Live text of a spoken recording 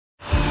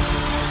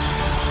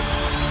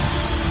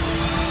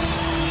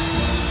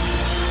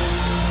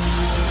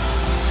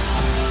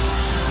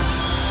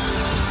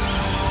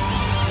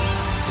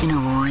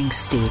roaring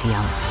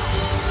stadium.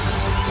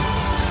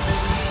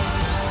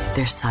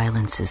 Their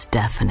silence is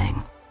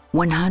deafening.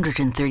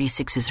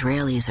 136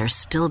 Israelis are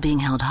still being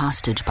held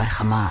hostage by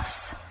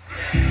Hamas.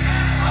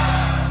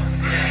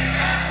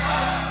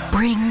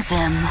 Bring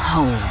them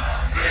home.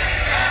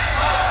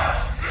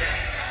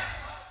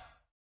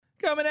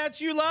 Coming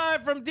at you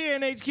live from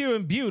DNHQ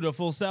in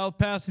beautiful South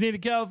Pasadena,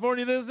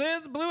 California. This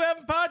is Blue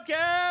Heaven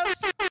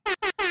Podcast.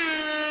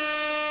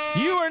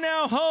 You are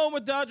now home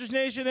with Dodgers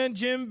Nation and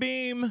Jim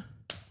Beam.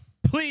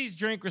 Please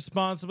drink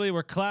responsibly.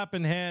 We're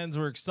clapping hands.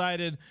 We're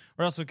excited.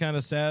 We're also kind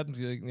of sad,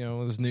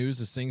 this news,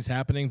 this thing's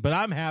happening. But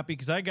I'm happy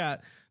because I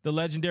got the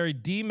legendary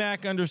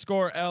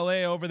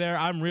DMac_LA over there.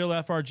 I'm Real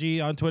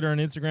FRG on Twitter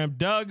and Instagram.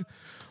 Doug,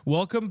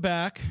 welcome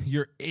back.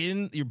 You're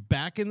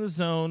back in the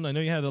zone. I know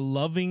you had a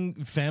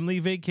loving family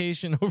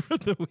vacation over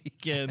the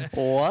weekend.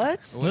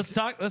 What? Let's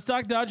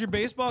talk Dodger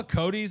baseball.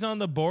 Cody's on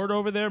the board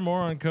over there.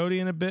 More on Cody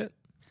in a bit.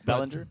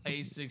 Bellinger.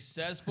 A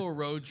successful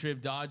road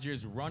trip.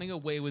 Dodgers running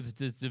away with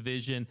this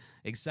division.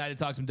 Excited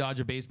to talk some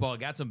Dodger baseball.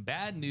 Got some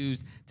bad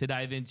news to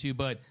dive into,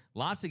 but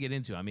lots to get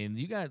into. I mean,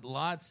 you got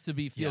lots to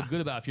feel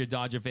good about if you're a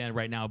Dodger fan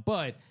right now,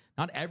 but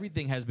not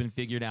everything has been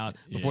figured out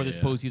before this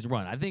postseason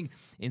run. I think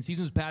in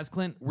seasons past,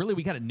 Clint, really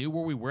we kind of knew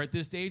where we were at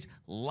this stage.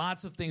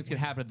 Lots of things could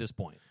happen at this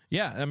point.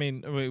 Yeah, I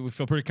mean, we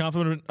feel pretty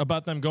confident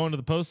about them going to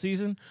the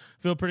postseason.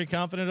 Feel pretty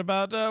confident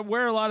about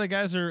where a lot of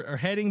guys are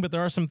heading, but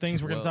there are some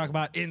things we're going to talk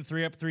about in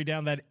 3 Up, 3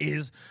 Down that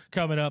is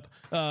coming up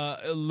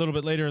a little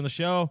bit later in the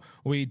show.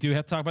 We do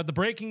have to talk about the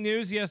breaking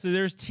news. Yes,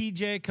 there's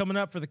TJ coming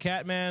up for the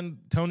Catman.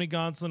 Tony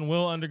Gonsolin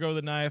will undergo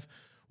the knife.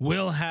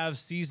 Will have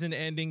season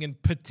ending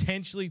and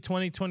potentially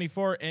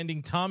 2024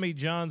 ending Tommy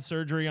John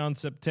surgery on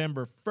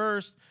September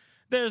 1st.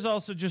 There's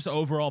also just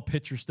overall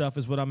pitcher stuff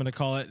is what I'm going to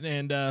call it.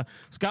 And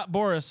Scott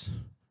Boras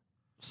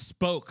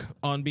spoke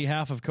on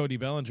behalf of Cody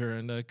Bellinger.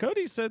 And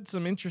Cody said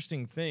some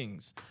interesting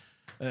things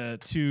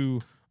to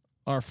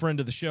our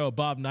friend of the show,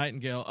 Bob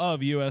Nightingale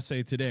of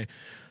USA Today.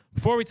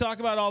 Before we talk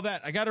about all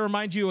that, I got to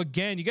remind you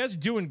again, you guys are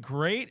doing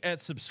great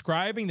at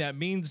subscribing. That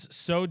means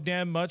so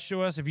damn much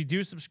to us. If you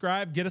do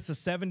subscribe, get us to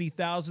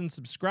 70,000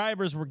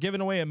 subscribers. We're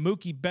giving away a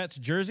Mookie Betts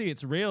jersey.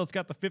 It's real. It's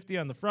got the 50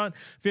 on the front,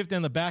 50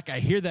 on the back. I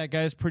hear that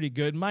guy's pretty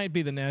good. Might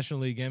be the National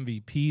League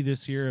MVP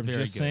this year. I'm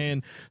just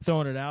saying,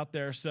 throwing it out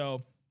there.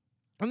 So,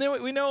 and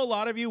then we know a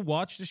lot of you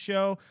watch the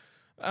show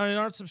and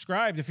aren't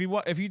subscribed. If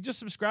you just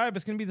subscribe,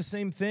 it's going to be the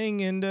same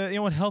thing, and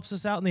it helps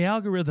us out in the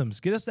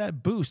algorithms. Get us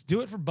that boost.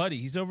 Do it for Buddy.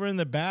 He's over in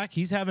the back.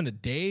 He's having a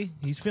day.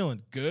 He's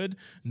feeling good.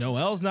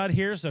 Noel's not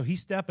here, so he's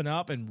stepping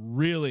up and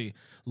really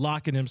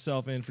locking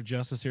himself in for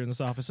justice here in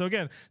this office. So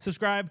again,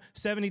 subscribe,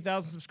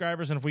 70,000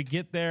 subscribers, and if we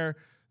get there,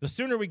 the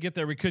sooner we get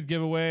there, we could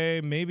give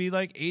away maybe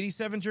like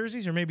 87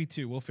 jerseys or maybe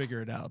 2. We'll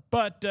figure it out.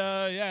 But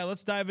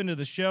let's dive into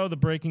the show. The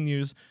breaking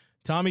news: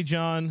 Tommy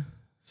John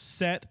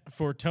set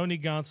for Tony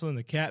Gonsolin,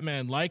 the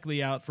Catman,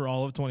 likely out for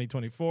all of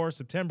 2024.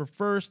 September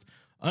 1st,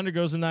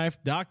 undergoes a knife.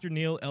 Dr.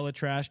 Neil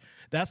Elatrash.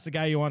 That's the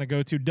guy you want to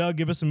go to. Doug,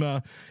 give us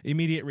some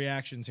immediate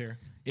reactions here.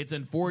 It's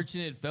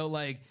unfortunate. It felt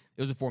like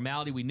it was a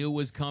formality. We knew it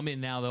was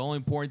coming. Now, the only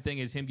important thing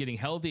is him getting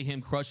healthy,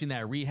 him crushing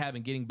that rehab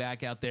and getting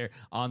back out there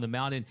on the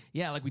mountain.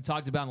 Yeah, like we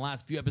talked about in the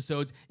last few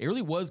episodes, it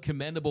really was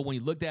commendable when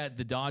you looked at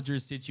the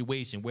Dodgers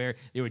situation where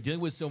they were dealing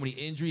with so many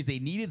injuries. They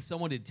needed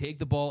someone to take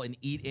the ball and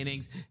eat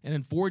innings. And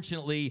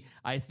unfortunately,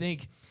 I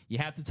think you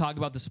have to talk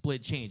about the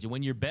split change. And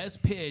when your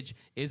best pitch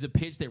is a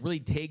pitch that really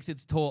takes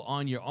its toll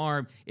on your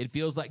arm, it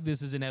feels like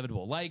this is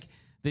inevitable. Like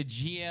the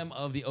GM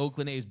of the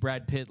Oakland A's,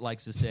 Brad Pitt,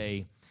 likes to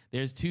say,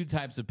 there's 2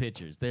 types of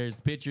pitchers.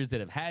 There's pitchers that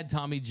have had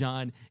Tommy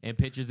John and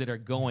pitchers that are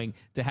going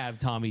to have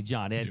Tommy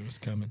John. And it was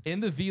coming. In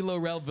the velo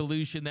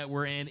revolution that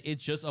we're in,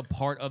 it's just a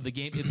part of the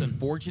game. It's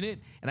unfortunate.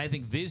 And I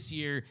think this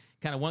year,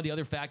 kind of one of the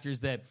other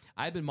factors that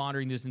I've been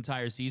monitoring this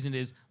entire season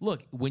is,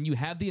 look, when you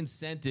have the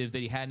incentives that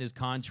he had in his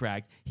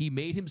contract, he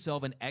made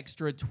himself an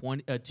extra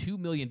 $2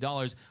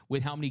 million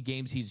with how many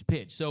games he's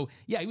pitched. So,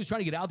 yeah, he was trying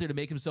to get out there to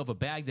make himself a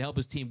bag to help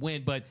his team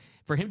win. But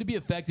for him to be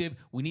effective,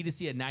 we need to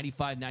see a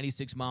 95,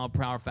 96 mile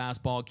per hour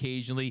fastball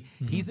occasionally.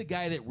 Mm-hmm. He's a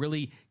guy that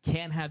really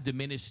can have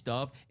diminished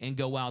stuff and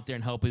go out there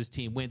and help his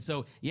team win.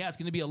 So, yeah, it's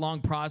going to be a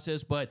long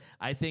process, but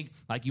I think,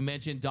 like you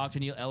mentioned, Dr.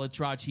 Neil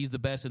Elatrach, he's the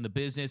best in the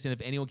business, and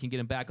if anyone can get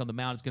him back on the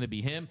mound, it's going to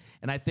be him.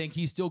 And I think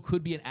he still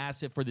could be an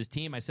asset for this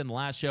team. I said in the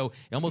last show,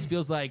 it almost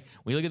feels like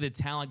when you look at the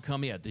talent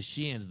coming out, the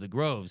Sheehan's, the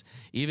Groves,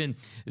 even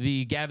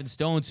the Gavin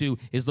Stones, who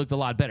has looked a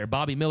lot better.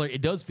 Bobby Miller,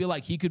 it does feel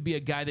like he could be a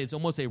guy that's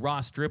almost a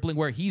Ross Stripling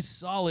where he's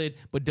solid,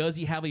 but does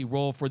he have a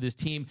role for this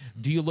team?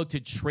 Do you look to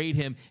trade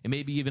him and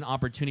maybe even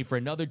opportunity for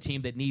another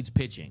team that needs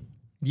pitching?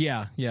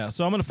 Yeah.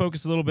 So I'm going to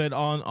focus a little bit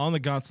on the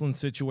Gonsolin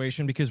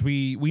situation because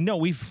we know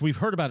we've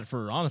heard about it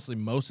for honestly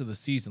most of the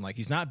season. Like,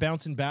 he's not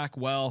bouncing back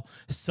well.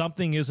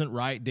 Something isn't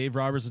right. Dave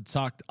Roberts had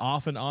talked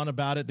off and on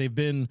about it. They've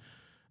been,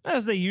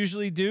 as they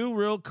usually do,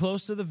 real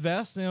close to the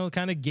vest,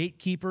 kind of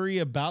gatekeepery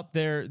about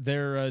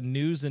their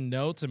news and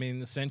notes. I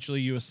mean,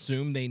 essentially, you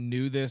assume they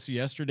knew this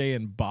yesterday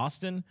in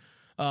Boston.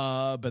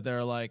 But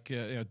they're like,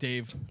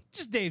 Dave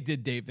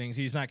did Dave things.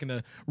 He's not going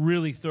to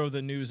really throw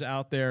the news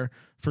out there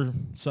for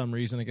some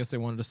reason. I guess they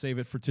wanted to save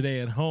it for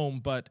today at home.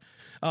 But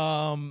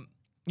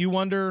you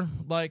wonder,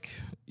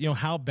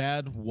 how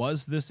bad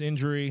was this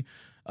injury?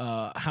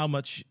 How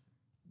much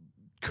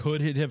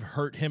could it have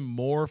hurt him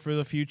more for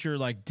the future?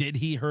 Like, did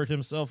he hurt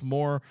himself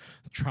more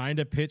trying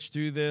to pitch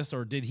through this,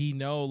 or did he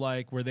know,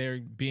 were they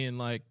being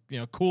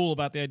cool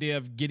about the idea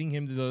of getting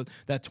him to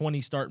that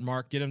 20 start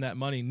mark, get him that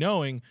money,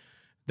 knowing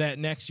that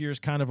next year's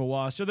kind of a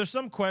wash? So there's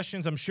some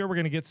questions. I'm sure we're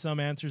going to get some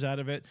answers out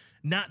of it.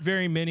 Not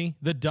very many.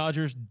 The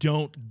Dodgers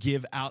don't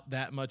give out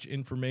that much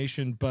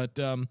information, but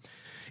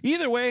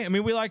either way, I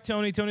mean, we like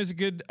Tony. Tony's a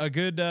good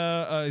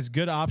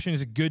option.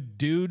 He's a good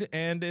dude,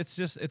 and it's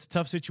a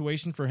tough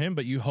situation for him,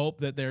 but you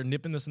hope that they're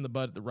nipping this in the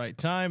bud at the right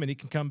time and he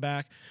can come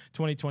back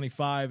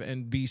 2025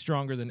 and be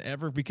stronger than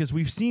ever, because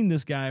we've seen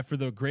this guy for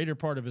the greater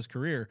part of his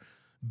career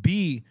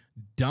be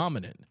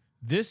dominant.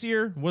 This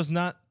year was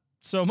not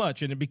so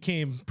much, and it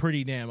became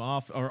pretty damn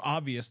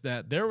obvious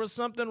that there was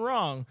something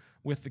wrong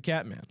with the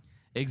Catman.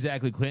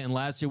 Exactly, Clinton.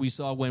 Last year we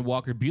saw when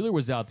Walker Buehler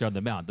was out there on the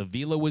mound, the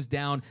velo was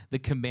down, the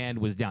command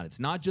was down. It's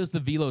not just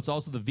the velo, it's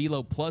also the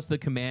velo plus the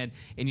command,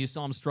 and you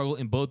saw him struggle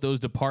in both those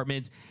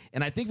departments.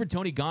 And I think for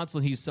Tony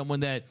Gonsolin, he's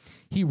someone that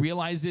he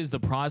realizes the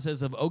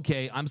process of,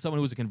 okay, I'm someone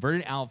who's a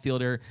converted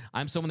outfielder.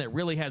 I'm someone that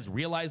really has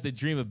realized the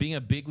dream of being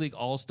a big league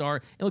all-star.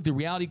 And look, the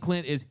reality,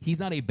 Clint, is he's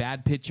not a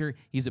bad pitcher.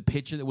 He's a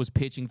pitcher that was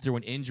pitching through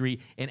an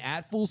injury. And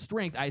at full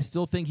strength, I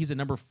still think he's a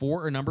number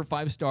 4 or number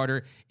 5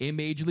 starter in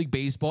Major League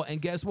Baseball.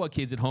 And guess what,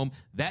 kids at home?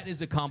 That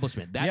is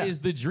accomplishment. That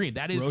is the dream.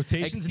 That is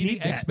rotations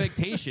exceeding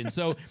expectations.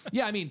 So,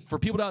 yeah, I mean, for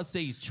people to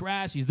say he's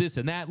trash, he's this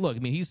and that, look, I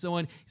mean, he's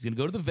going to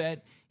go to the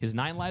vet. His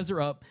 9 lives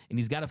are up, and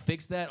he's got to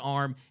fix that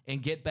arm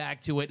and get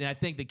back to it. And I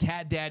think the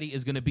Cat Daddy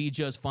is going to be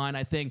just fine.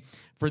 I think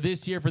for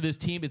this year, for this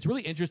team, it's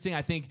really interesting.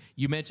 I think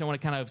you mentioned, I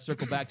want to kind of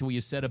circle back to what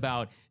you said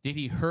about, did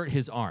he hurt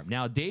his arm?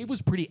 Now, Dave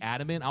was pretty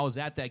adamant. I was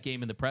at that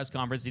game in the press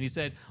conference, and he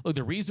said, look,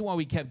 the reason why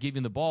we kept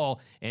giving the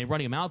ball and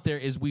running him out there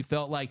is we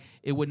felt like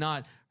it would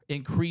not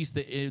increase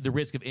the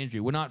risk of injury,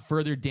 would not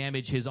further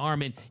damage his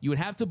arm. And you would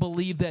have to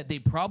believe that they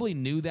probably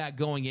knew that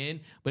going in,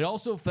 but it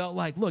also felt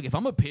like, look, if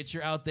I'm a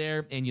pitcher out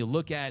there and you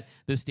look at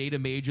the state of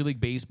Major League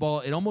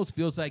Baseball, it almost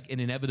feels like an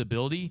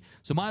inevitability.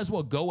 So might as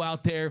well go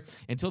out there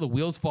until the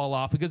wheels fall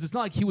off, because it's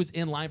not like he was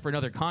in line for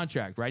another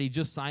contract, right? He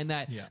just signed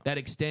that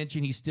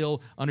extension. He's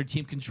still under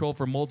team control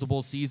for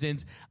multiple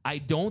seasons. I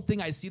don't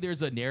think I see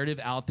there's a narrative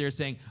out there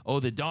saying,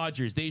 oh, the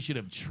Dodgers, they should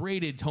have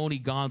traded Tony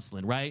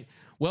Gonsolin, right?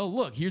 Well,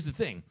 look, here's the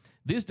thing.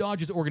 This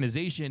Dodgers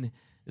organization,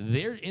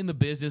 they're in the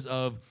business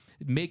of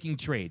making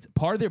trades.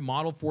 Part of their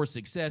model for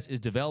success is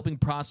developing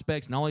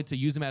prospects, not only to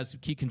use them as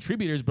key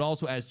contributors, but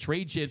also as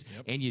trade chips.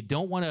 Yep. And you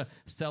don't want to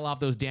sell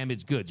off those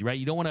damaged goods, right?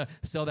 You don't want to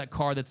sell that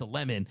car that's a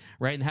lemon,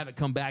 right, and have it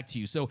come back to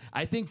you. So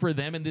I think for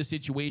them in this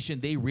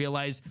situation, they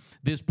realize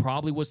this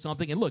probably was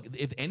something. And look,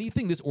 if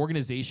anything, this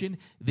organization,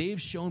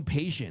 they've shown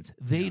patience.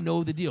 They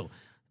know the deal.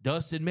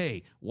 Dustin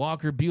May,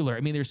 Walker Buehler. I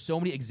mean, there's so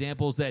many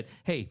examples that,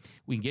 hey,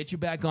 we can get you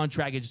back on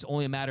track. It's just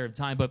only a matter of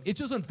time. But it's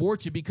just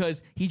unfortunate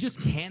because he just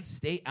can't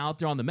stay out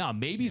there on the mound.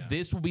 Maybe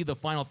this will be the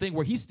final thing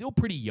where he's still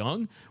pretty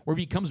young, where if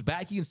he comes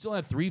back, he can still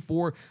have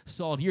 3-4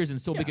 solid years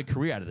and still make a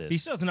career out of this. He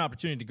still has an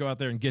opportunity to go out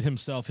there and get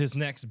himself his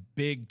next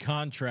big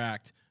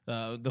contract.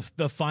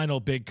 The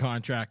final big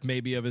contract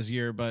maybe of his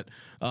year, but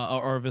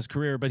or of his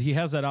career, but he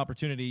has that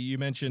opportunity. You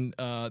mentioned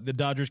the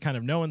Dodgers kind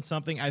of knowing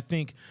something. I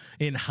think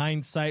in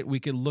hindsight, we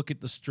could look at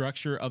the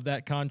structure of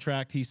that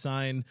contract he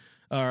signed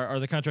or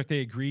the contract they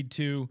agreed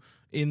to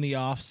in the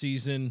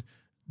offseason,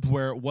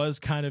 where it was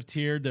kind of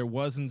tiered. There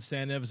was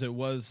incentives. It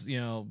was,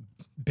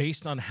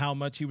 based on how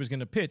much he was going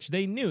to pitch.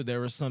 They knew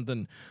there was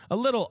something a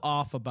little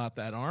off about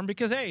that arm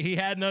because, hey, he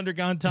hadn't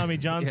undergone Tommy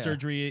John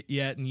surgery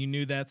yet, and you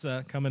knew that's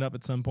coming up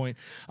at some point.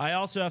 I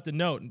also have to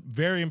note,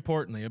 very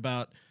importantly,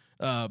 about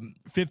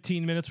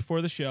 15 minutes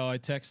before the show, I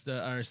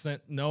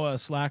sent Noah a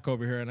Slack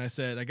over here, and I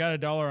said, I got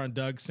 $1 on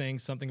Doug saying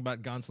something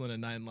about Gonsolin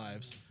and 9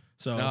 lives.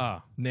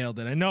 So nailed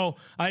it. I know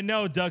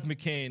Doug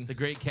McCain. The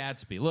great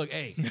Catsby. Look,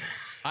 hey,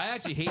 I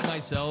actually hate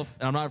myself,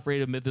 and I'm not afraid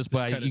to admit this,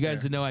 but you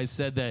guys know I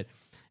said that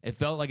it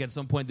felt like at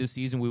some point this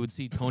season we would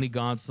see Tony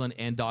Gonsolin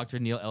and Dr.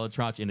 Neil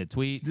Elitroch in a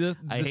tweet.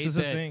 I hate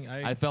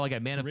that. I felt like I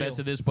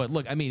manifested this, but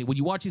look, I mean, when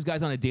you watch these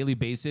guys on a daily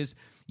basis,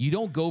 you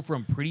don't go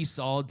from pretty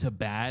solid to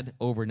bad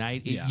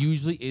overnight. It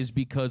usually is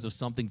because of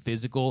something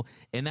physical,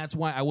 and that's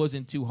why I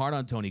wasn't too hard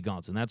on Tony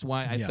Gonsolin. That's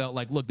why I felt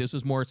like, look, this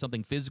was more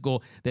something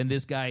physical than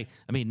this guy,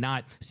 I mean,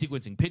 not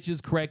sequencing pitches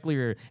correctly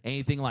or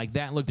anything like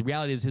that. And look, the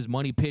reality is his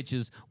money pitch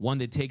is one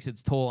that takes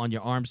its toll on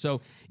your arm.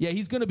 So, yeah,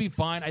 he's going to be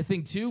fine. I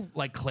think, too,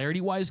 like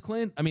clarity-wise,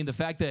 Clint, I mean, the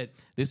fact that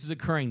this is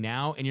occurring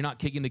now and you're not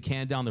kicking the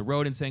can down the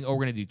road and saying, oh,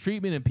 we're going to do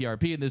treatment and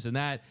PRP and this and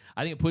that,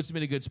 I think it puts him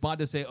in a good spot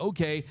to say,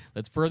 okay,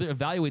 let's further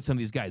evaluate some of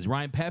these guys.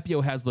 Ryan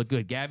Pepio has looked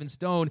good. Gavin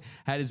Stone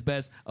had his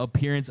best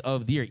appearance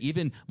of the year.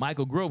 Even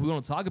Michael Grove, we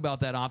don't talk about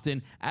that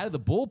often, out of the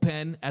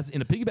bullpen as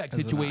in a piggyback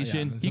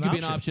situation, he could be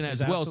an option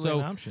as well.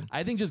 So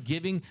I think just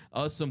giving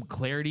us some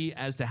clarity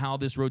as to how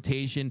this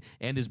rotation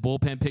and this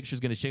bullpen picture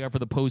is going to shake out for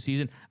the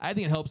postseason, I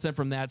think it helps them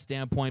from that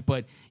standpoint.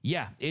 But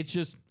yeah,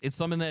 it's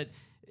something that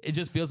it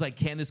just feels like,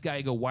 can this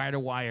guy go wire to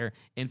wire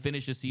and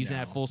finish the season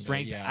at full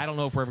strength? Yeah. I don't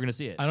know if we're ever going to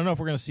see it. I don't know if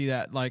we're going to see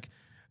that. Like,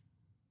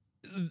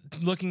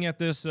 looking at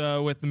this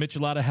with the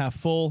Michelada half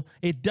full,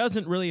 it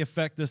doesn't really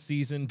affect this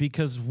season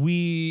because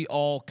we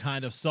all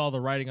kind of saw the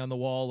writing on the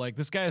wall. Like,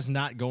 this guy is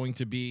not going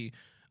to be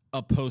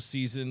a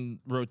postseason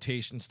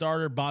rotation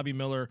starter. Bobby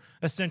Miller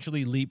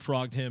essentially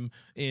leapfrogged him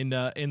in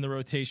the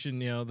rotation,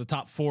 the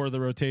top 4 of the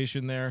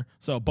rotation there.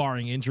 So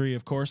barring injury,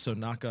 of course, so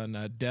knock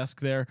on desk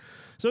there.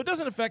 So it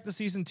doesn't affect the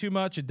season too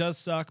much. It does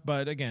suck,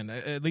 but again,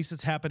 at least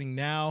it's happening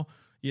now,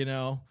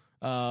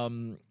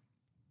 and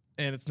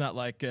it's not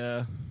like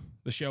the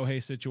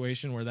Shohei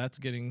situation where that's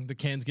getting the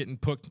can's getting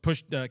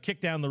pushed,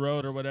 kicked down the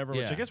road or whatever.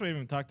 Which I guess we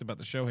haven't even talked about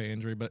the Shohei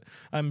injury, but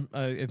I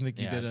think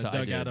you did a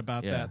dugout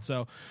about that.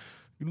 So.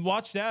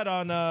 Watch that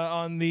on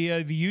the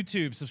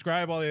YouTube.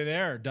 Subscribe while you're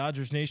there.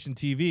 Dodgers Nation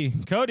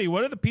TV. Cody,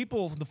 what are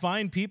the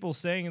fine people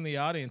saying in the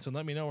audience? And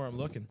let me know where I'm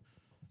looking.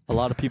 A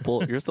lot of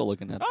people. You're still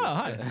looking at.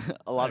 Hi.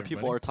 A lot of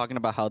people are talking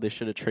about how they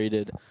should have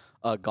traded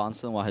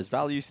Gonsolin while his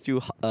value is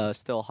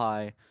still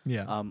high.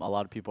 Yeah. A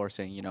lot of people are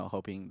saying,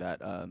 hoping that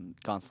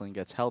Gonsolin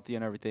gets healthy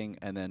and everything.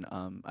 And then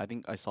I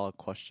think I saw a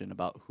question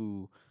about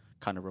who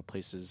kind of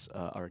replaces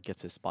or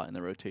gets his spot in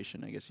the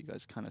rotation. I guess you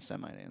guys kind of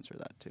semi-answer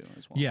that too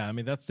as well. Yeah, I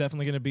mean, that's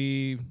definitely going to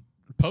be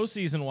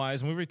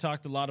postseason-wise, and we've already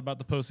talked a lot about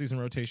the postseason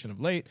rotation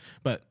of late,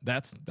 but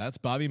that's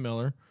Bobby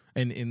Miller.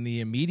 And in the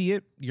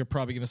immediate, you're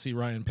probably going to see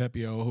Ryan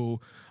Pepio, who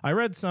I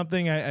read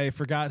something. I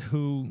forgot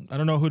who. I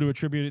don't know who to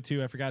attribute it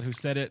to. I forgot who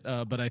said it,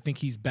 but I think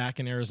he's back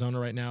in Arizona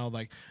right now.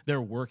 Like,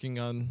 they're working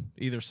on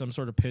either some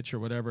sort of pitch or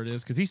whatever it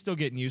is, because he's still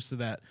getting used to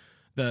that.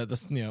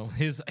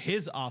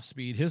 His off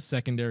speed, his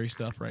secondary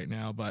stuff right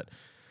now, but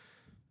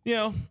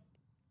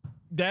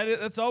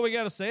that's all we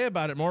got to say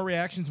about it. More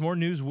reactions, more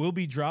news will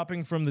be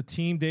dropping from the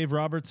team. Dave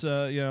Roberts,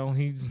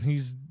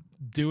 he's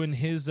doing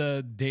his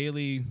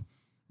daily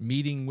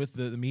meeting with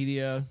the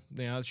media.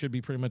 It should be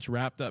pretty much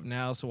wrapped up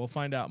now, so we'll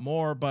find out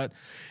more. But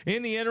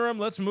in the interim,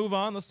 let's move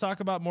on. Let's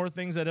talk about more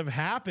things that have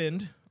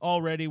happened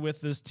already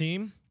with this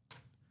team.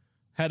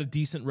 Had a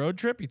decent road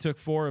trip. He took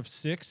 4 of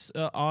 6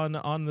 on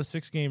the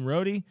 6-game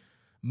roadie.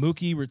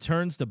 Mookie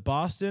returns to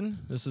Boston.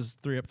 This is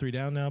 3 up, 3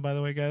 down now, by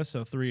the way, guys.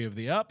 So 3 of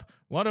the up.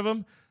 One of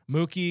them,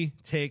 Mookie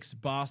takes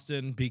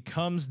Boston,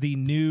 becomes the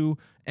new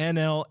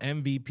NL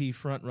MVP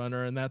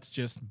frontrunner, and that's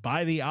just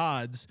by the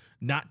odds,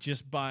 not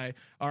just by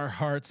our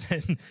hearts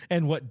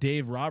and what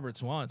Dave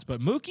Roberts wants.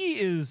 But Mookie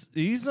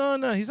he's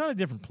on a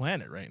different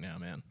planet right now,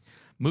 man.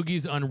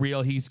 Mookie's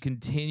unreal. He's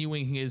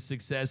continuing his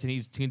success, and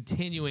he's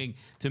continuing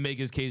to make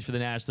his case for the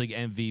National League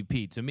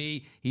MVP. To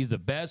me, he's the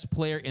best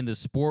player in the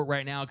sport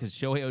right now because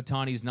Shohei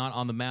Ohtani's not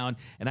on the mound,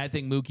 and I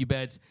think Mookie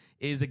Betts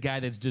is a guy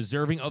that's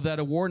deserving of that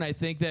award. And I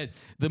think that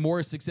the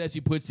more success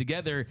he puts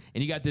together,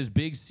 and you got this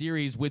big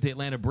series with the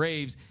Atlanta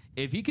Braves,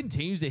 if he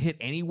continues to hit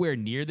anywhere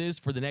near this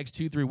for the next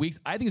 2-3 weeks,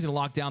 I think he's going to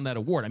lock down that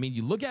award. I mean,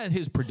 you look at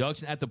his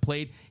production at the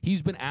plate,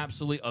 he's been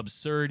absolutely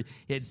absurd.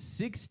 He had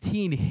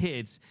 16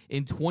 hits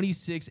in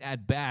 26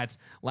 at-bats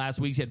last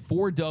week. He had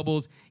 4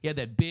 doubles. He had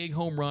that big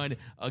home run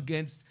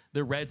against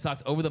the Red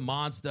Sox over the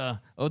monster.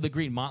 Oh, the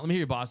green. Let me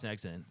hear your Boston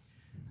accent.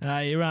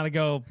 You want to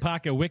go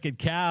pocket wicked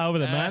cow over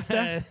the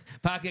monster?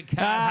 Pocket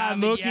cow.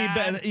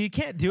 Mookie, you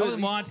can't do it. The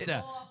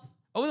monster.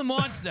 The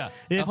monster.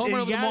 You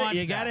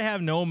got to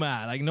have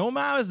Nomad. Like,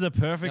 Nomad is the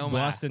perfect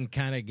Boston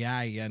kind of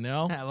guy,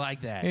 I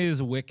like that.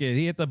 He's wicked.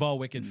 He hit the ball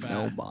wicked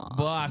fast.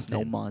 Boston.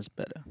 Nomad's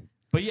better.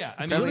 But yeah,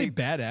 I mean, really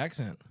bad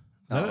accent.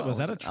 Was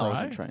that a try? I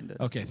wasn't trying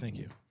to. Okay, thank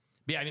you.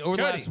 Yeah, I mean, over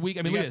the last week,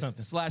 look at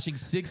this. Slashing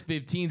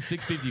 615,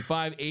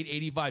 655,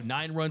 885,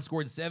 9 runs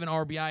scored, 7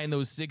 RBI in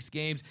those 6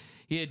 games.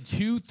 He had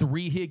 2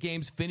 3-hit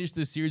games, finished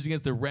the series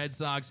against the Red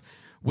Sox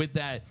with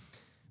that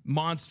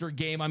monster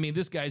game. I mean,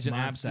 this guy's an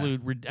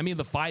absolute. The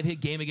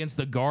 5-hit game against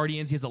the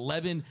Guardians. He has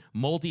 11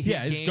 multi-hit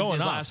games. Going in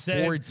his off. last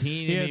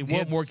 14.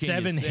 What more can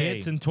 7 you say?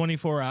 hits in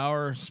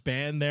 24-hour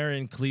span there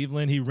in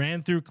Cleveland. He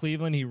ran through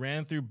Cleveland. He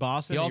ran through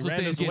Boston. He also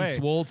said he's getting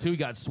swole too. He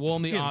got swole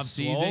in the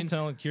offseason.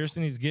 Telling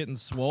Kirsten he's getting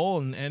swole,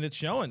 and it's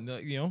showing.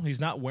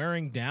 He's not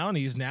wearing down.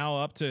 He's now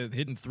up to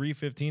hitting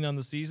 315 on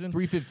the season.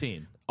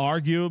 315.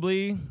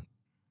 Arguably,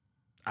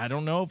 I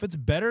don't know if it's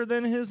better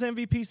than his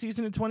MVP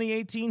season in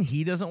 2018.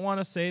 He doesn't want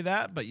to say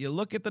that, but you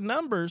look at the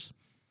numbers,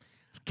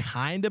 it's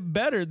kind of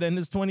better than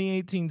his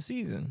 2018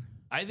 season.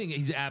 I think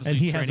he's absolutely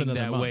he has trending another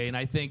that month. way. And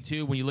I think,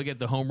 too, when you look at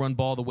the home run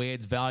ball, the way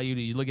it's valued,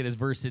 and you look at his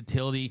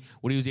versatility,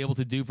 what he was able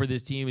to do for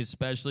this team,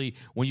 especially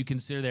when you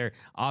consider their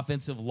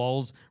offensive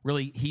lulls,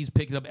 really, he's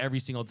picked it up every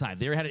single time.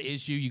 They had an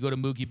issue, you go to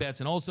Mookie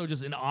Betts. And also,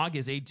 just in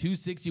August, a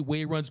 260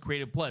 weighted runs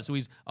created plus. So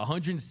he's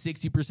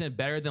 160%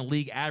 better than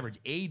league average.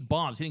 8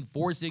 bombs, hitting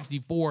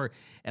 464.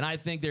 And I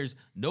think there's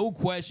no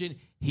question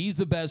he's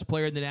the best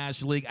player in the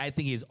National League. I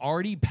think he's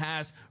already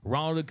passed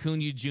Ronald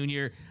Acuna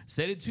Jr.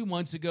 Said it 2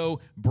 months ago.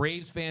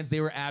 Braves fans,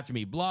 they were after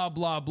me. Blah,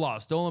 blah, blah.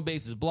 Stolen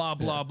bases, blah,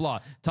 blah, blah.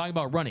 Talking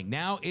about running.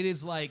 Now it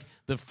is like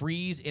the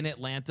freeze in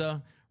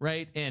Atlanta,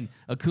 right? And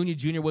Acuna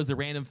Jr. was the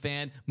random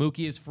fan.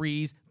 Mookie is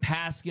freeze.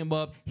 Pass him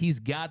up. He's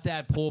got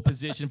that pole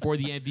position for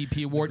the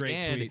MVP award. great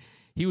And tweet.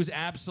 he was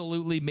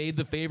absolutely made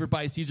the favorite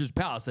by Caesar's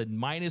Palace at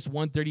minus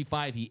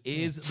 135. He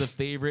is the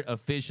favorite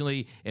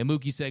officially. And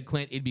Mookie said,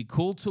 Clint, it'd be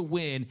cool to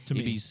win. It'd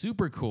be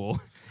super cool.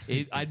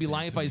 I'd be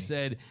lying if I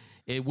said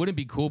it wouldn't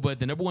be cool, but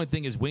the number one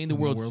thing is winning the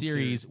World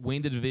Series,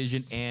 winning the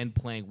division, and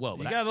playing well.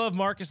 You gotta love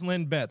Marcus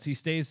Lynn Betts. He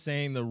stays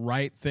saying the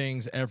right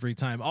things every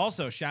time.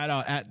 Also, shout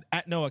out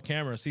at Noah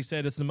Cameras. He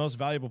said it's the most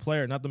valuable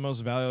player, not the most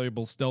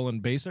valuable stolen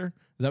baser.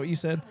 Is that what you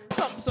said?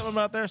 Something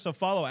about there. So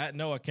follow at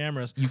Noah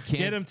Cameras. You can't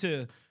get him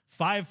to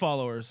 5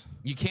 followers.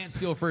 You can't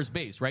steal first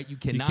base, right? You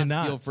cannot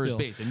steal first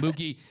base. And Mookie,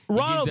 he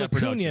Ronald gives that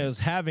Acuna production. is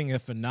having a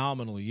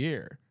phenomenal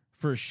year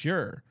for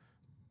sure,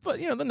 but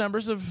the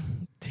numbers have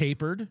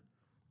tapered.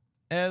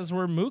 As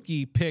where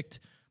Mookie picked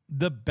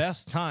the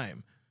best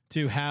time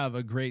to have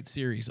a great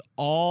series.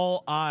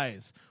 All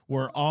eyes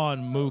were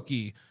on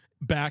Mookie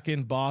back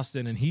in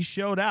Boston, and he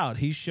showed out.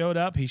 He showed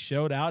up. He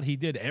showed out. He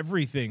did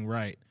everything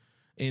right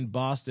in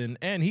Boston,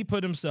 and he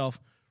put himself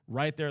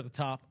right there at the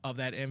top of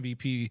that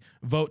MVP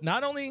vote.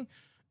 Not only,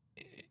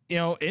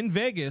 in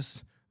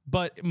Vegas,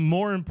 but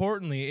more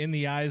importantly, in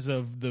the eyes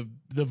of the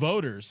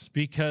voters,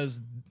 because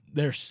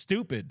they're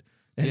stupid.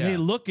 And they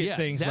look at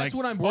things that's like,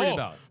 what I'm worried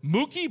about.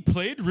 Mookie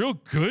played real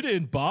good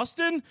in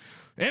Boston,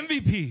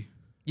 MVP.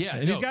 Yeah,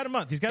 and he's got a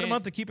month. He's got a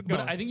month to keep it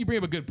going. But I think you bring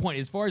up a good point.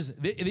 As far as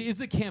it is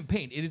a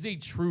campaign, it is a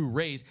true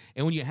race.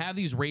 And when you have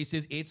these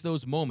races, it's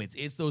those moments,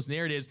 it's those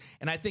narratives.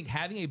 And I think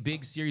having a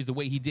big series the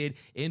way he did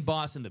in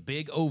Boston, the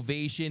big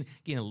ovation,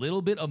 getting a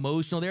little bit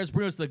emotional. There's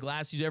pretty much the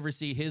glass you ever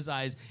see his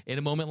eyes in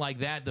a moment like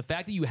that. The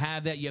fact that you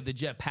have the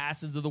Jet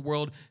Passes of the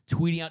world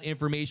tweeting out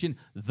information,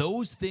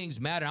 those things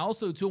matter. I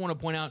also, too, want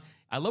to point out,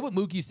 I love what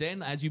Mookie's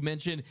saying, as you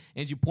mentioned,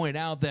 as you pointed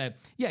out, that,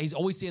 he's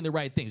always saying the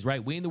right things,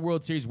 right? Winning the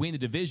World Series, winning the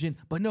division.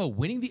 But no,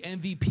 winning the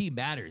MVP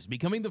matters.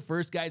 Becoming the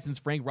first guy since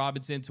Frank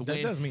Robinson to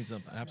win. That does mean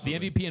something,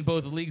 absolutely. The MVP in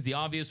both the leagues, the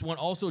obvious one.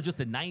 Also, just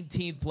the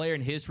 19th player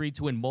in history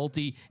to win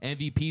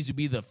multi-MVPs, would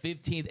be the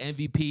 15th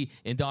MVP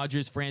in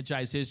Dodgers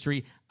franchise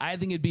history. I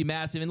think it'd be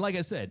massive. And like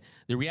I said,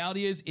 the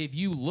reality is, if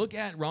you look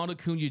at Ronald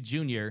Acuna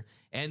Jr.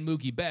 and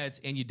Mookie Betts,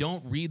 and you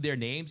don't read their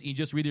names, you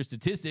just read their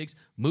statistics,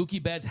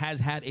 Mookie Betts has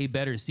had a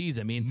better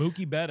season. I mean,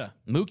 Mookie Betta,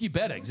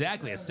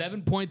 exactly. A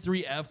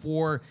 7.3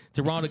 F4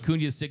 to Ronald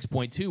Acuna's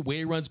 6.2.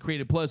 Weighted runs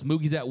created plus.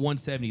 Mookie's at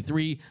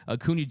 173.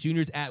 Acuna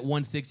Jr.'s at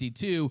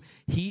 162.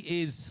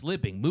 He is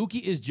slipping.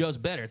 Mookie is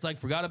just better. It's like,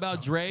 forgot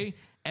about Dre.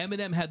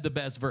 Eminem had the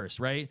best verse,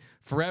 right?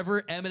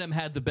 Forever, Eminem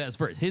had the best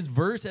verse. His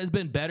verse has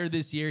been better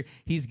this year.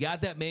 He's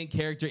got that main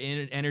character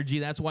energy.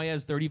 That's why he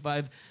has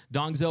 35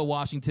 Denzel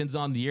Washingtons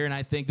on the year, and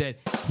I think that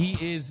he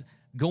is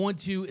going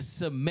to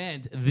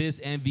cement this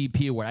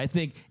MVP award. I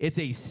think it's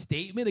a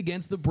statement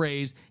against the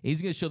Braves.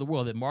 He's going to show the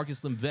world that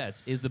Marcus Lim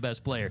Betts is the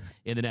best player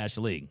in the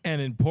National League.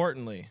 And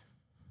importantly,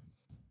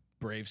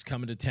 Braves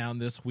coming to town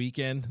this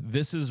weekend.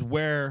 This is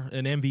where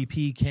an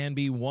MVP can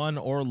be won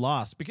or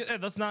lost. Because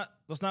let's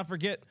not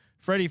forget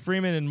Freddie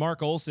Freeman and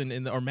Mark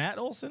Olson or Matt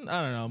Olson.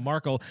 I don't know.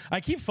 Mark Olson.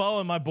 I keep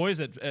following my boys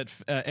at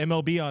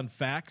MLB on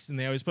Facts, and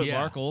they always put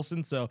Mark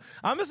Olson. So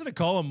I'm just gonna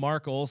call him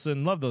Mark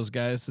Olson. Love those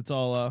guys. It's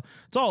all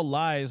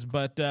lies.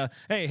 But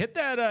hey, hit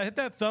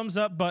that thumbs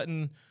up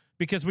button.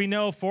 Because we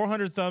know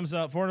 400 thumbs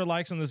up, 400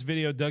 likes on this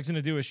video, Doug's going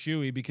to do a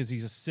shoey because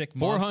he's a sick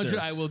monster. 400,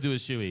 I will do a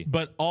shoey.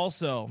 But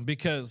also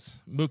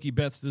because Mookie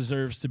Betts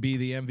deserves to be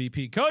the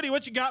MVP. Cody,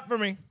 what you got for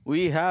me?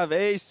 We have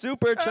a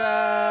super chat.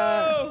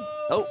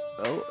 Oh,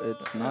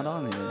 it's not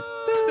on here.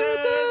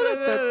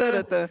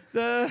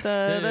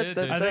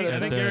 I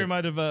think Gary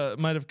might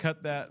have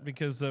cut that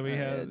because we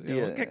had.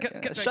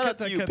 Shout out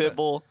to you,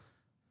 Pitbull.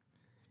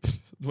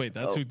 Wait,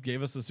 that's who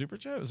gave us the super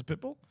chat? It was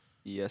Pitbull?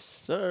 Yes,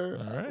 sir.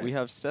 All right. We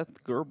have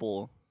Seth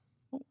Gerbil.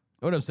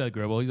 What up, Seth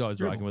Gribble? He's always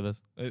rocking with us.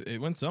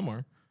 It went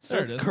somewhere.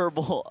 Seth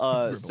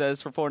Gerbil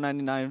says for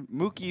 $4.99,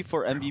 Mookie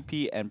for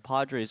MVP and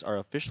Padres are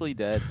officially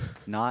dead.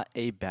 Not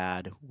a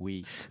bad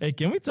week. Hey,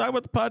 can we talk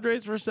about the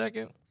Padres for a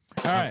second?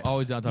 All right.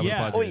 Always down talking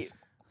about Padres.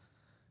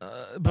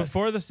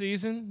 Before the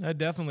season, I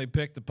definitely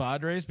picked the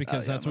Padres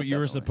because that's what you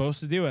were supposed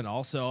to do. And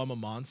also, I'm a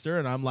monster,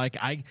 and I'm like,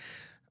 I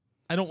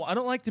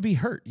don't like to be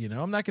hurt.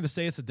 I'm not going to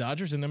say it's the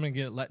Dodgers, and I'm going to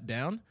get let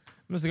down.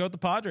 I'm going to go with the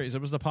Padres. It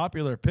was the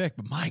popular pick,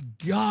 but my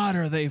God,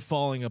 are they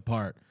falling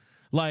apart?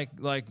 Like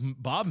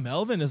Bob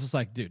Melvin is just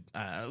like, dude,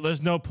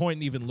 there's no point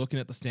in even looking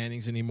at the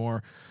standings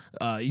anymore.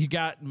 You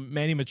got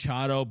Manny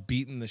Machado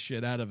beating the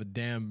shit out of a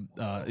damn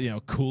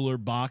cooler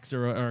box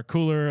or a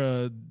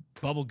cooler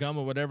bubble gum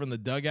or whatever in the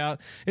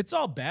dugout. It's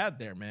all bad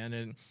there, man,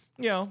 and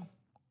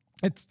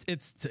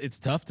it's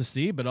tough to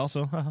see, but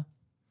also.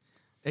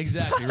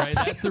 Exactly, right?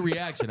 That's the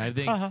reaction. I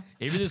think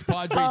if you're this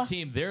Padres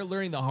team, they're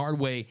learning the hard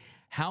way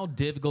how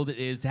difficult it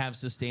is to have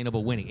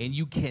sustainable winning. And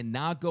you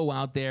cannot go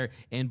out there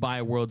and buy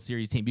a World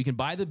Series team. You can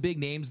buy the big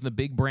names and the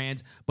big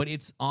brands, but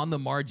it's on the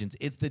margins.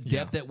 It's the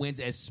depth that wins,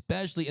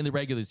 especially in the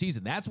regular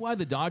season. That's why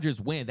the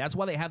Dodgers win. That's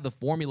why they have the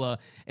formula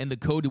and the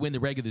code to win the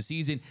regular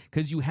season,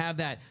 because you have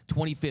that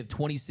 25th,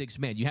 26th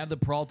man. You have the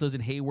Peraltas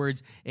and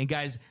Haywards and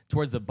guys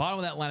towards the bottom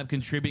of that lineup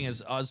contributing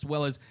as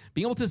well as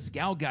being able to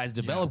scout guys,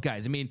 develop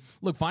guys. I mean,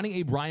 look, finding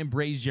a Brian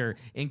Brazier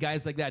and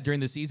guys like that during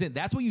the season,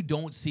 that's what you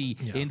don't see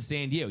in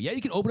San Diego. Yeah,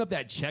 you can open up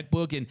that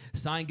checkbook and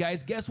sign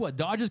guys. Guess what?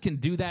 Dodgers can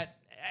do that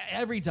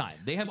every time.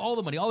 They have all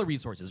the money, all the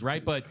resources,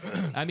 right? But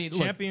I mean,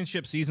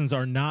 championship seasons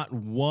are not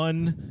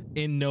won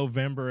in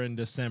November and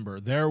December.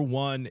 They're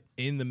won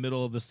in the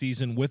middle of the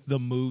season with the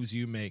moves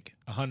you make.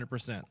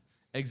 100%.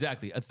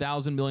 Exactly,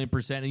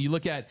 1,000,000,000%. And you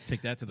look at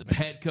take that to the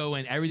bank. Petco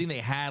and everything they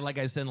had, like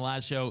I said in the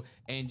last show,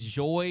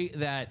 enjoy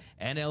that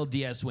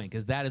NLDS win,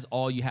 because that is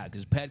all you have.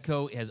 Because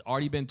Petco has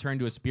already been turned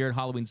to a Spirit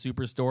Halloween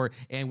Superstore,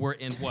 and we're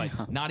in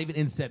not even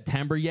in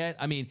September yet.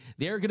 I mean,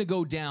 they're going to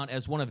go down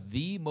as one of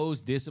the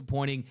most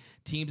disappointing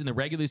teams in the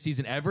regular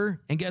season ever.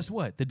 And guess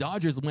what? The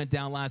Dodgers went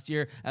down last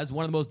year as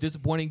one of the most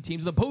disappointing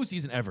teams in the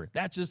postseason ever.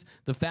 That's just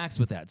the facts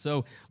with that.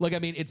 So, look, I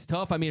mean, it's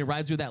tough. I mean, it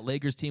rides through that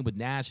Lakers team with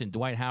Nash and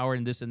Dwight Howard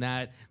and this and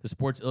that.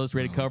 The Sports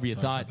Illustrated cover, you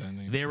thought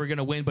they were going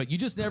to win, but you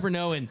just never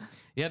know. And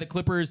the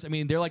Clippers, I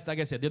mean, they're like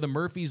I said, they're the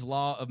Murphy's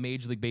Law of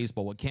Major League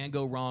Baseball. What can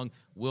go wrong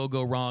will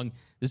go wrong.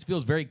 This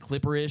feels very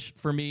Clipperish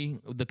for me,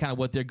 the kind of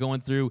what they're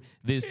going through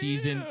this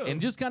season. And it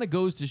just kind of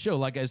goes to show,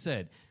 like I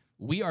said,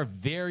 we are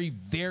very,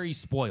 very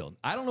spoiled.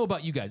 I don't know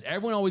about you guys.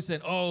 Everyone always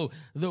said, oh,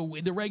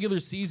 the regular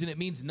season, it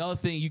means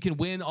nothing. You can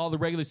win all the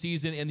regular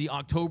season, and the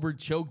October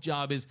choke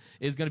job is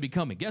going to be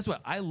coming. Guess what?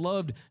 I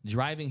loved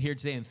driving here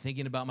today and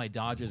thinking about my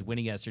Dodgers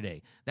winning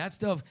yesterday. That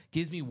stuff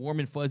gives me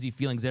warm and fuzzy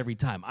feelings every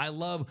time. I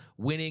love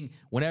winning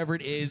whenever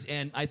it is,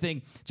 and I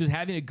think just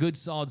having a good,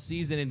 solid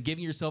season and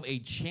giving yourself a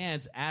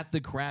chance at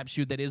the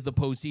crapshoot that is the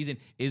postseason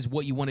is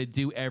what you want to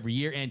do every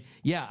year. And,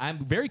 yeah,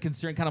 I'm very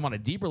concerned kind of on a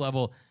deeper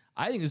level.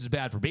 I think this is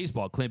bad for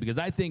baseball, Clint, because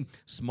I think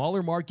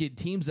smaller market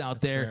teams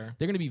out there,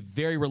 they're going to be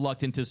very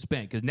reluctant to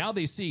spend, because now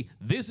they see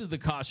this is the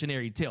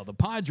cautionary tale. The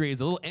Padres,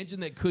 the little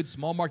engine that could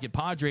small market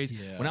Padres,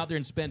 went out there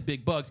and spent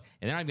big bucks,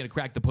 and they're not even going to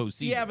crack the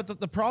postseason. Yeah, but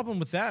the problem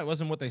with that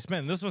wasn't what they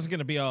spent. This wasn't going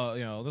to be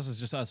all, this is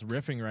just us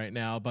riffing right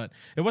now, but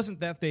it wasn't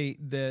that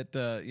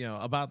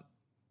about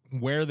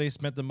where they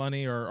spent the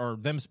money or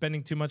them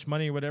spending too much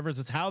money or whatever.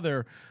 It's how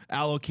they're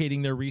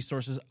allocating their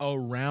resources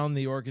around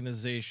the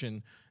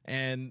organization.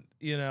 And,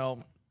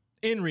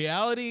 in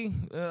reality,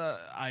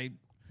 I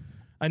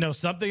know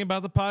something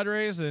about the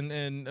Padres,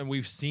 and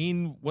we've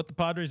seen what the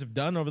Padres have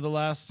done over the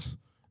last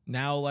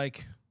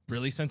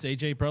really since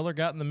AJ Preller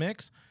got in the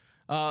mix.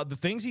 The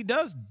things he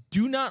does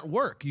do not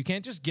work. You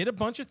can't just get a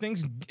bunch of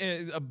things,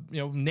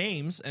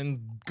 names, and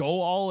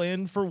go all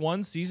in for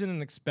one season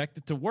and expect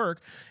it to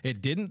work.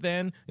 It didn't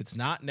then. It's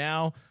not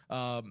now.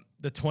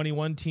 The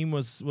 21 team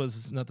was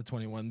not the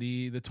 21.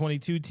 The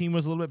 22 team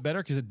was a little bit better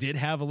because it did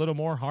have a little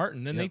more heart,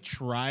 and then they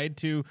tried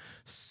to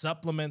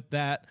supplement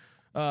that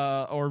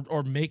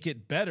or make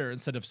it better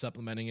instead of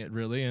supplementing it,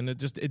 really, and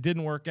it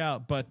didn't work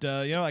out. But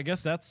I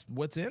guess that's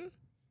what's in.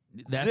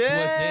 That's what's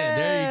in.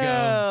 There you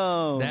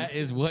go. That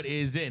is what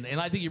is in. And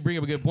I think you bring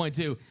up a good point,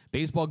 too.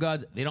 Baseball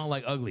gods, they don't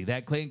like ugly.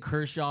 That Clayton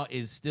Kershaw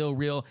is still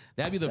real.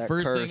 That'd be the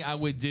first thing I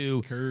would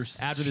do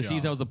after the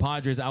season I was the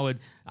Padres. I would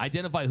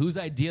identify whose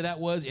idea that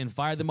was and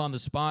fire them on the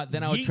spot.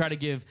 Then I would try to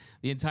give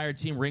the entire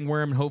team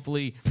ringworm and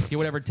hopefully get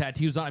whatever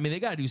tattoos on. I mean, they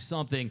got to do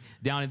something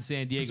down in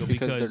San Diego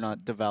because they're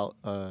not devout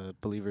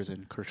believers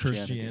in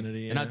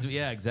Christianity.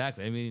 Yeah.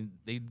 Exactly. I mean,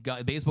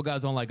 baseball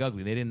guys don't like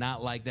ugly. They did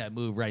not like that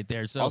move right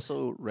there. So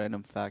also,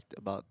 random fact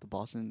about the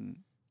Boston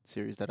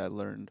series that I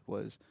learned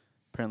was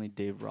apparently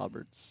Dave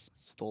Roberts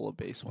stole a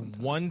base one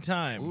time. One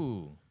time.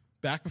 Ooh.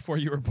 Back before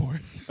you were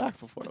born. Back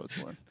before I was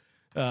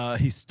born.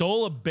 He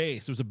stole a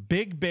base. It was a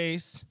big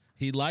base.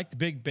 He liked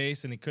big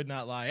base, and he could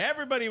not lie.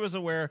 Everybody was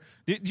aware.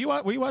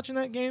 Were you watching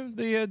that game,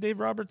 the Dave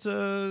Roberts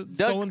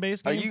stolen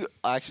base game? Are you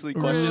actually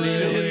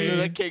questioning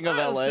the king of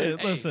LA?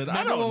 Listen,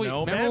 I don't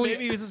know, man.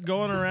 Maybe he was just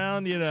going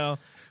around,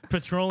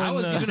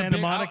 patrolling Santa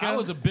Monica. I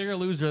was a bigger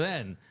loser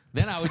then.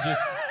 Then I would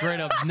just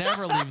straight up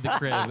never leave the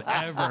crib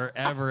ever.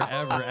 At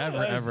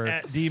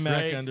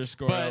DMAC _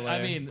 But LA.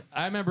 I mean,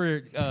 I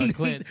remember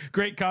Clint.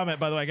 Great comment,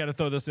 by the way. I got to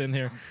throw this in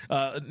here.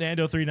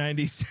 Nando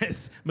 390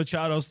 says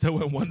Machado still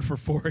went 1 for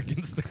 4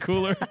 against the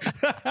cooler.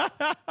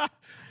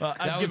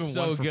 That was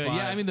so good.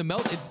 Yeah, I mean the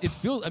melt. It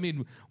feels. I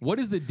mean, what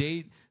is the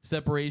date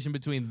separation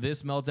between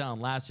this meltdown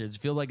and last year? It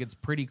feels like it's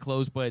pretty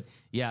close, but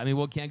yeah, I mean,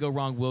 what can't go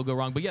wrong will go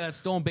wrong. But yeah, that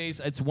stolen base.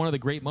 It's one of the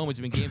great moments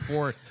in Game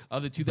 4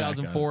 of the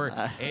 2004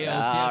 ALCS.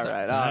 All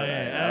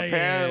right.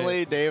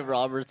 Apparently, Dave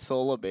Roberts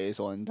stole a base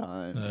one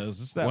time.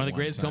 One of the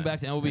greatest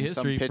comebacks in MLB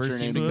history. First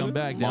team to come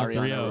back down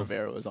 3-0.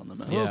 Rivera was on the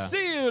mound. We'll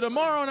see you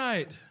tomorrow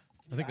night.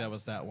 I think that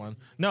was that one.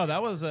 No,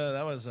 that was a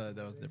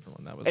different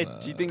one. That was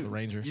do you think the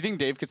Rangers. Do you think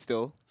Dave could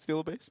still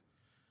steal a base?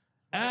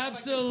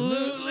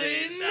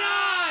 Absolutely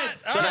not.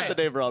 Shout out to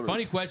Dave Roberts.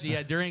 Funny question.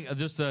 Yeah, during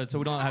so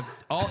we don't have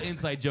all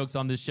inside jokes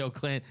on this show,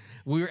 Clint.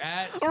 We were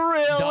at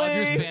Really?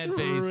 Dodgers fan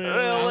face. Really?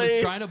 I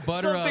was trying to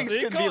butter Some up. things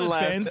They can call be it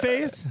left. fan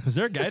face? Is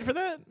there a guide for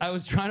that? I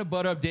was trying to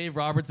butter up Dave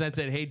Roberts, and I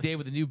said, "Hey, Dave,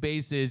 with the new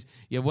bases,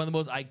 you have one of the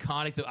most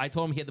iconic." I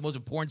told him he had the most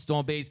important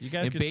stolen base You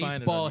guys in could find it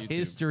baseball on YouTube.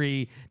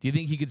 history. Do you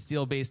think he could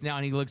steal a base now?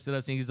 And he looks at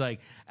us and he's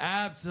like,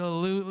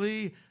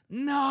 "Absolutely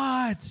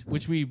not,"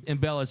 which we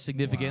embellished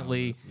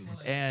significantly.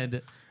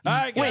 And All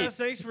right, guys. Wait.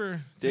 Thanks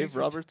for Dave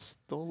Roberts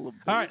stole a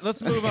base. All right,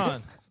 let's move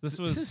on. This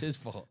was his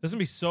fault. There's gonna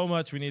be so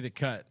much we need to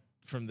cut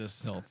from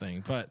this whole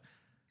thing, but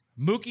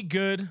Mookie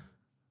good.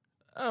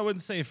 I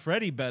wouldn't say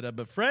Freddie better,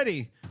 but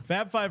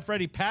Fab Five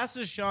Freddie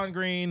passes Sean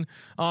Green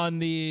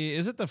on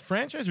is it the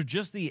franchise or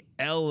just the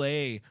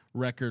LA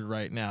record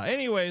right now?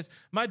 Anyways,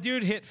 my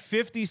dude hit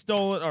 50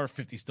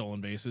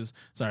 stolen bases.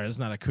 Sorry, that's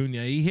not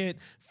Acuna. He hit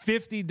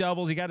 50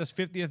 doubles. He got his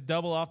 50th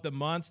double off the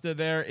monster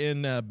there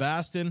in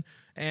Boston,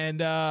 and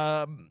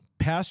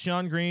passed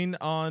Sean Green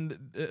on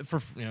he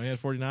had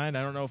 49.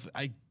 I don't know if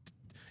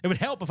it would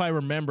help if I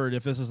remembered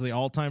if this is the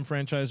all-time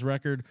franchise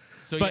record.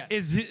 So, but yeah.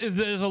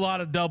 there's a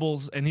lot of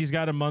doubles, and he's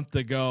got a month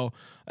to go,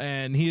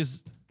 and he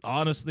is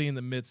honestly in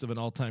the midst of an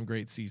all-time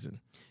great season.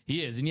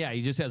 He is, and yeah,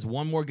 he just has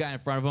one more guy in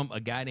front of him,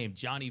 a guy named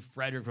Johnny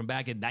Frederick from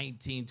back in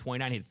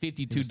 1929, hit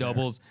 52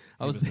 doubles.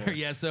 I was there,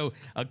 yeah, so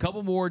a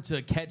couple more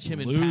to catch him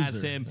and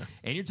pass him.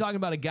 And you're talking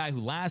about a guy who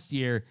last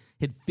year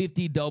hit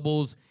 50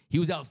 doubles. He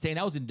was outstanding.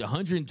 That was in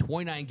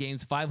 129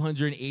 games,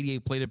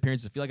 588 plate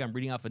appearances. I feel like I'm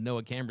reading off a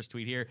Noah Cameras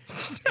tweet here.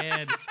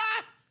 And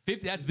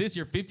 50, that's this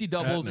year, 50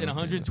 doubles in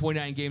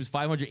 129 games,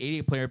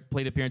 588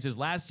 plate appearances.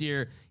 Last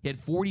year, he had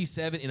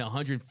 47 in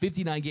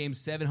 159 games,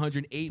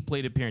 708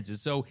 plate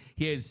appearances. So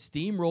he has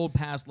steamrolled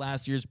past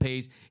last year's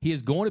pace. He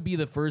is going to be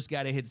the first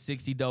guy to hit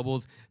 60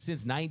 doubles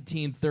since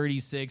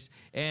 1936.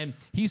 And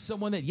he's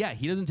someone that,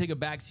 he doesn't take a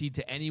backseat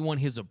to anyone.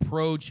 His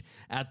approach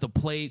at the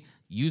plate,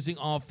 using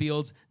off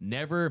fields,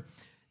 never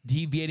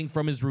deviating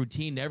from his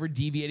routine, never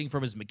deviating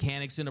from his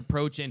mechanics and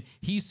approach. And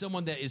he's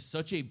someone that is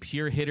such a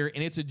pure hitter,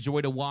 and it's a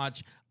joy to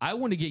watch. I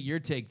want to get your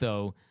take,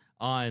 though,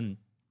 on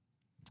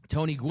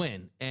Tony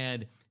Gwynn.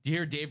 And do you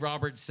hear Dave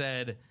Roberts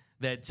said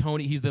that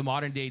he's the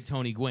modern-day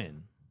Tony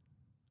Gwynn?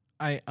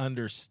 I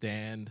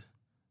understand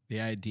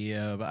the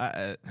idea of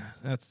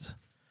that's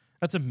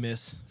a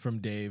miss from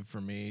Dave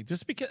for me.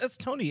 Just because that's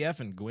Tony F.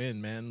 and Gwynn,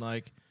 man.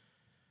 Like,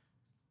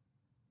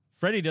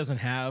 Freddie doesn't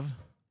have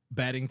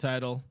batting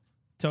title.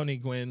 Tony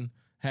Gwynn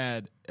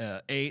had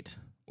 8,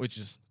 which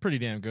is pretty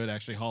damn good,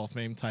 actually, Hall of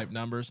Fame type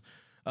numbers.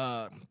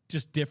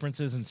 Just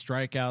differences in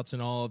strikeouts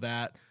and all of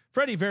that.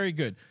 Freddie, very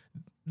good.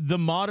 The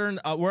modern,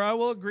 where I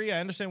will agree, I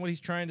understand what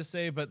he's trying to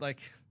say, but like,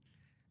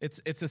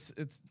 it's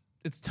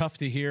tough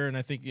to hear, and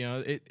I think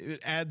it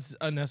adds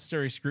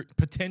unnecessary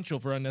potential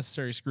for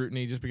unnecessary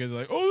scrutiny just because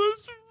leave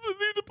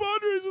the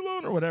Padres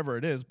alone or whatever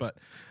it is. But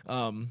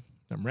I'm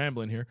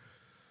rambling here.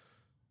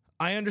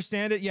 I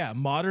understand it. Yeah,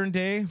 modern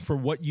day for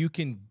what you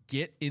can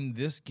get in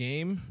this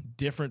game,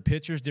 different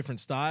pitchers,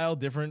 different style,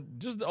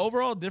 just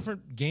overall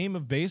different game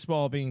of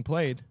baseball being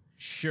played.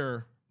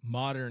 Sure,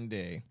 modern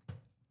day,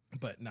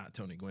 but not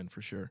Tony Gwynn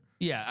for sure.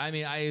 Yeah, I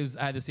mean, I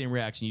had the same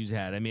reaction you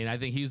had. I mean, I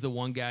think he's the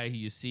one guy who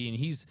you see,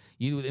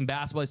 and in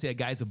basketball, I say a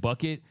guy's a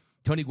bucket.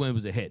 Tony Gwynn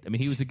was a hit. I mean,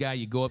 he was a guy,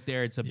 you go up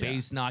there, it's a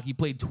base knock. He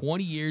played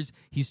 20 years.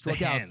 He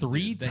struck out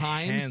 3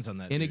 times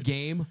in a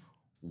game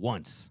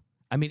once.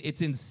 I mean,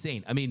 it's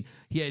insane. I mean,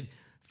 he had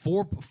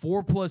four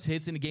plus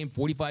hits in a game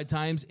 45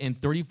 times and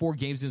 34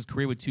 games in his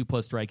career with 2+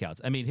 strikeouts.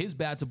 I mean, his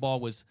bat to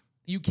ball was,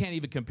 you can't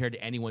even compare to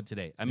anyone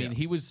today. I mean,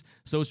 he was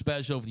so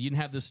special. If you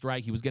didn't have the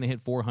strike, he was going to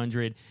hit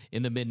 400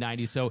 in the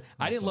mid-90s. So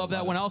I didn't love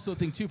that one. I also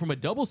think, too, from a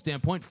double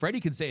standpoint, Freddie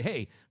could say,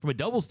 hey, from a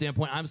double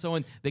standpoint, I'm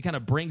someone that kind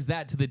of brings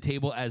that to the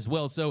table as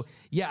well. So,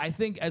 yeah, I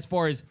think as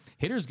far as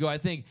hitters go, I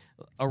think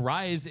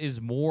Arise is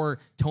more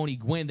Tony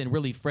Gwynn than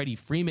really Freddie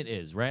Freeman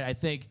is, right? I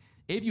think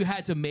if you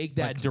had to make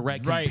that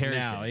direct comparison.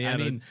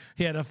 Now,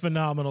 he had a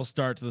phenomenal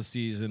start to the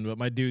season, but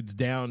my dude's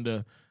down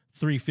to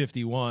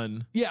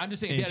 351. Yeah, I'm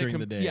just saying. Entering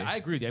the day. Yeah, I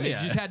agree with you. I mean, you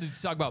just had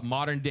to talk about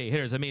modern day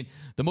hitters. I mean,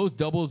 the most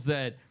doubles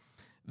that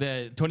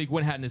Tony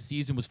Gwynn had in a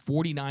season was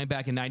 49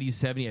 back in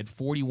 97. He had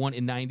 41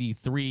 in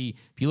 93.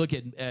 If you look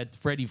at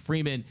Freddie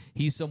Freeman,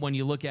 he's someone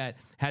you look at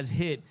has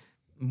hit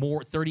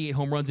more 38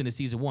 home runs in a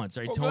season once.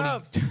 Right,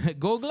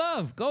 Go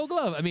glove.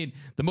 I mean,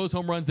 the most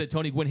home runs that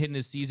Tony Gwynn hit in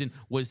a season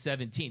was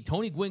 17.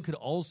 Tony Gwynn could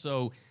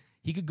also,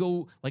 he could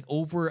go like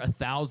over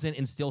 1,000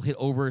 and still hit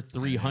over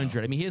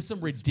 300. I mean, he has some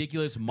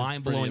ridiculous,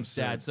 mind-blowing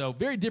stats. So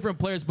very different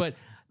players, but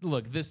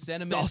look, this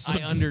sentiment, Also,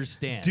 I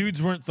understand.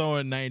 Dudes weren't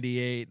throwing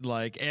 98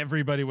 like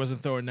everybody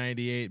wasn't throwing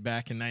 98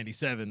 back in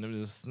 97. It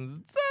was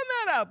throwing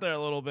that out there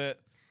a little bit.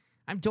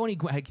 I'm Tony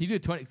Gwynn. Can you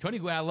do Tony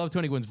Gwynn? I love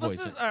Tony Gwynn's voice.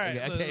 All right,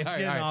 Okay, let's all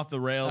get right. off the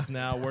rails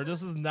now. We're not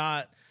It's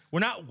 'cause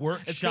I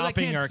workshopping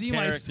can't our see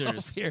myself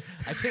characters. here.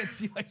 I can't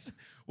see myself.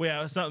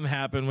 Yeah, something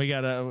happened.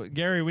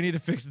 Gary, we need to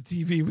fix the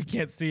TV. We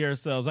can't see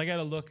ourselves. I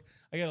gotta look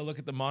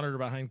at the monitor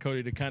behind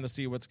Cody to kind of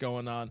see what's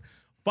going on.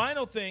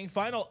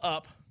 Final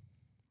up.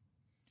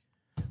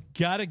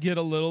 Gotta get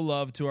a little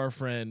love to our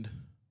friend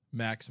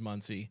Max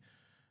Muncy.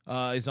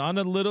 He's on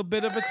a little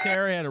bit of a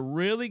tear. He had a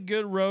really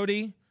good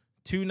roadie,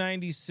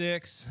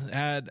 296.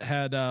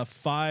 Had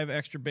 5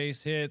 extra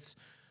base hits,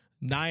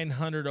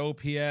 900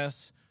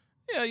 OPS.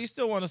 Yeah, you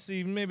still want to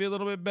see maybe a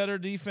little bit better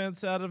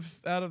defense out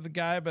of the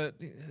guy, but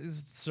it's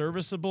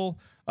serviceable.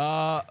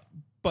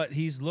 But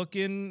he's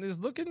looking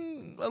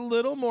a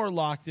little more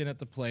locked in at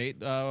the plate.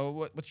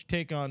 What's your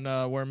take on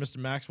where Mr.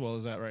 Maxwell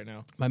is at right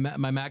now? My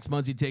Max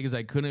Muncy take is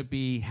I couldn't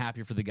be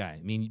happier for the guy.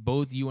 I mean,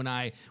 both you and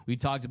I, we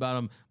talked about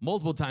him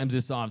multiple times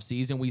this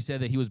offseason. We said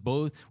that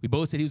we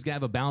both said he was going to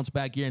have a bounce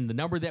back year, and the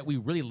number that we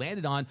really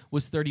landed on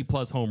was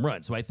 30-plus home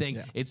runs. So I think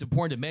it's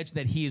important to mention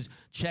that he has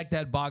checked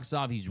that box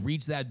off. He's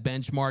reached that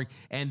benchmark,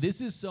 and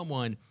this is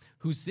someone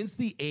who, since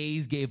the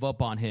A's gave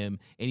up on him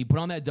and he put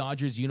on that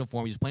Dodgers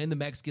uniform, he was playing the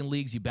Mexican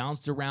leagues, he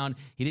bounced around,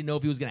 he didn't know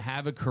if he was going to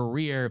have a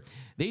career.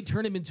 They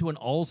turned him into an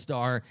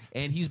all-star,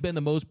 and he's been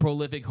the most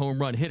prolific home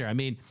run hitter. I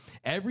mean,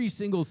 every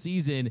single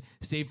season,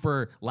 save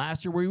for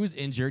last year where he was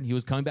injured, he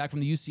was coming back from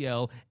the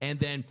UCL, and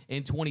then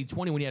in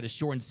 2020 when he had a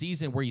shortened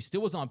season where he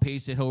still was on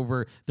pace to hit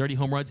over 30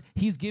 home runs,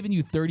 he's given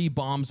you 30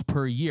 bombs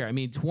per year. I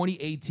mean,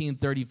 2018,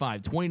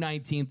 35,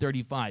 2019,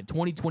 35,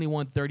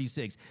 2021,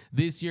 36.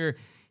 This year,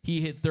 he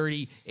hit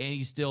 30, and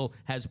he still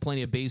has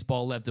plenty of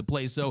baseball left to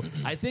play. So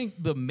I think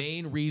the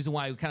main reason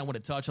why I kind of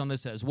want to touch on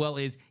this as well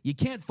is you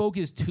can't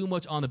focus too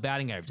much on the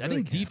batting average. I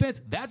think defense,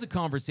 that's a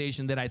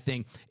conversation that I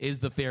think is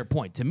the fair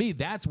point. To me,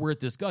 that's worth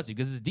discussing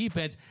because his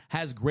defense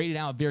has graded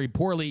out very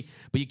poorly,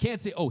 but you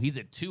can't say, oh, he's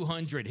a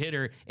 200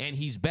 hitter and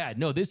he's bad.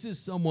 No, this is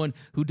someone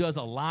who does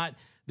a lot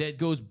that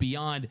goes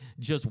beyond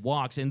just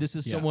walks. And this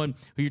is someone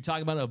who you're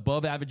talking about, an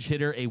above average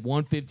hitter, a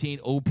 115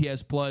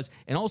 OPS plus,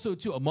 and also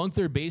too among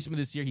third basemen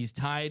this year, he's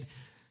tied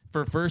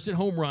for first in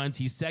home runs.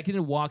 He's second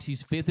in walks.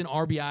 He's fifth in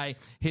RBI.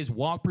 His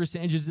walk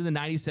percentage is in the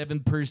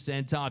 97th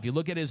percentile. If you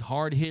look at his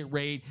hard hit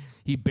rate,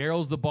 he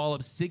barrels the ball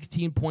up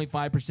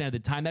 16.5% of the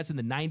time. That's in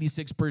the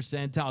 96th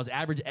percentile. His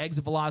average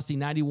exit velocity,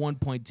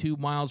 91.2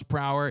 miles per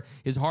hour.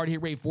 His hard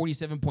hit rate,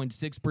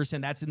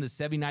 47.6%. That's in the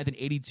 79th and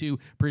 82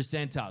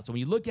 percentile. So when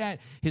you look at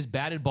his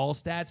batted ball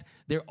stats,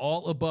 they're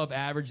all above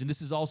average. And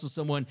this is also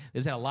someone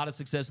that's had a lot of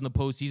success in the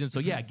postseason. So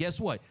yeah, guess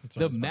what?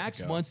 The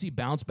Max Muncy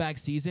bounce back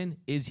season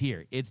is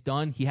here. It's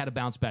done. He had a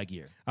bounce back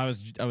year. I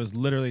was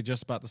literally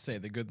just about to say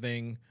the good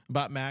thing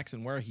about Max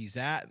and where he's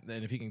at,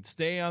 and if he can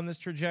stay on this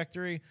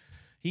trajectory,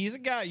 he's a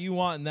guy you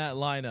want in that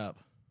lineup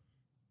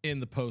in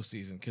the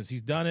postseason because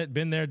he's done it,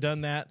 been there,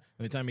 done that.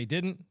 The time he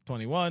didn't,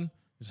 21,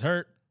 was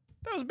hurt.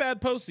 That was a bad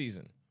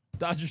postseason.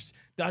 Dodgers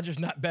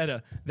not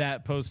better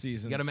that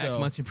postseason. You got a Max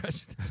Muncy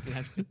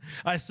impression?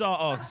 I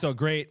saw.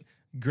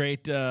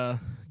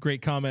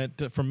 Great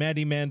comment from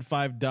Maddie Man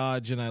 5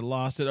 Dodge, and I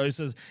lost it. Oh, he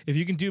says, if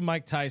you can do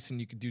Mike Tyson,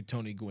 you can do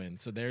Tony Gwynn.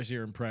 So there's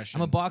your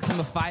impression. I'm a boxer, I'm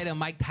a fighter.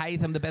 Mike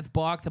Tyson, I'm the best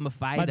boxer, I'm a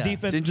fighter. My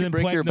defense Didn't is you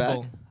break your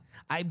impregnable. back?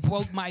 I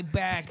broke my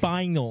back.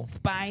 Spinal.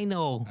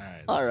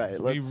 All right, we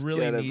let's really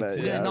get it, need man.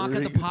 to. We're going to knock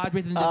out the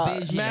Padres in the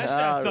division. Smash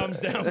that thumbs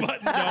down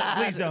button.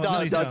 Please don't.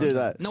 Don't do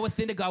that. Noah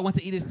Syndergaard wants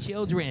to eat his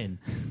children.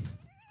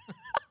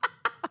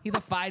 He's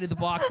a fighter, the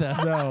boxer.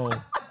 No.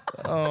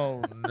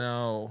 Oh,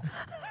 no.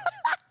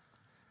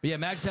 But yeah,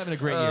 Max is having a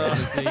great year.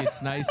 Honestly,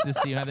 it's nice to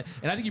see him have it.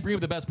 And I think you bring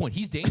up the best point.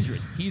 He's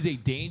dangerous. He's a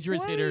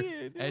dangerous hitter,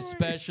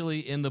 especially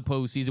in the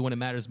postseason when it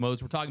matters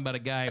most. We're talking about a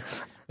guy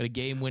with a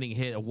game-winning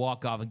hit, a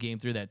walk-off in Game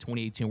 3 of that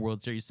 2018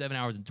 World Series, 7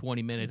 hours and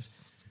 20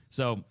 minutes.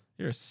 So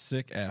You're a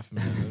sick F,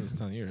 man. I'm just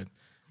telling you,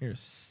 you're a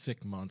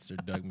sick monster,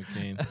 Doug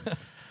McCain.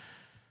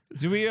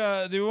 Do we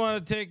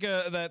want to take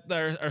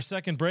our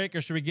second break, or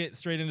should we get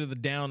straight into the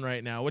down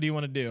right now? What do you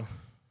want to do?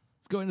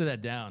 let's go into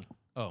that down.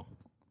 Oh.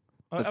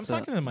 I'm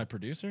talking to my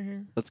producer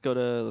here. Let's go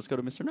to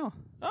Mr. Noah.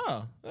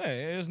 Oh,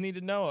 hey, I just need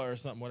to Noah or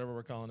something, whatever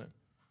we're calling it.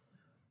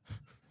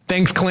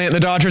 Thanks, Clint. The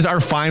Dodgers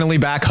are finally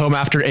back home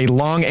after a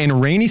long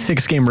and rainy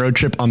 6-game road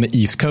trip on the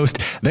East Coast.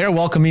 They're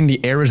welcoming the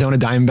Arizona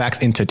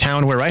Diamondbacks into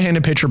town, where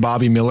right-handed pitcher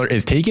Bobby Miller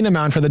is taking the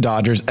mound for the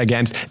Dodgers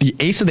against the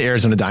ace of the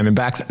Arizona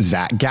Diamondbacks,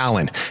 Zach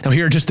Gallen. Now,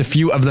 here are just a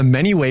few of the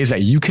many ways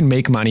that you can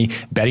make money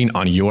betting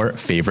on your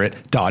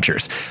favorite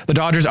Dodgers. The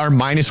Dodgers are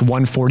minus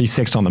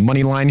 146 on the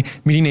money line,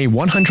 meaning a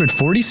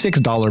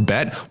 $146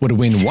 bet would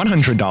win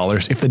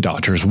 $100 if the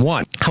Dodgers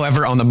won.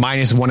 However, on the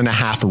minus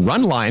 1.5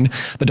 run line,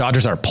 the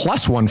Dodgers are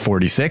plus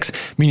 146,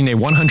 meaning a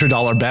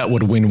 $100 bet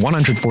would win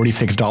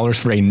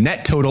 $146 for a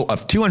net total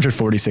of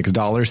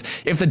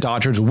 $246 if the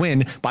Dodgers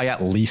win by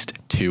at least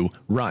 2. 2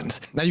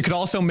 runs. Now, you could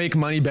also make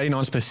money betting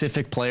on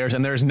specific players,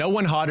 and there's no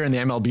one hotter in the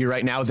MLB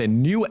right now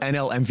than new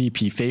NL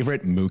MVP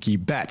favorite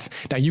Mookie Betts.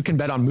 Now, you can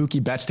bet on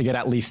Mookie Betts to get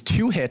at least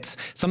 2 hits,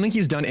 something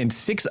he's done in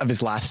 6 of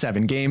his last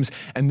 7 games,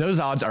 and those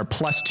odds are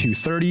plus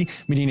 230,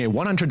 meaning a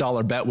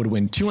 $100 bet would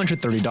win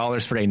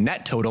 $230 for a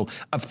net total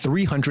of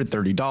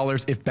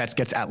 $330 if Betts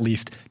gets at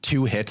least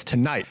 2 hits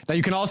tonight. Now,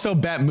 you can also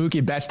bet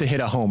Mookie Betts to hit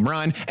a home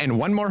run, and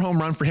one more home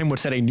run for him would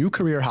set a new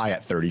career high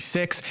at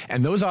 36,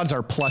 and those odds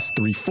are plus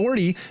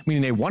 340,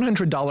 meaning a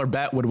 $100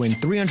 bet would win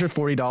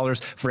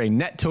 $340 for a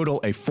net total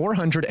of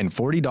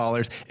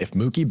 $440 if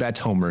Mookie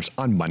Betts homers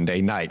on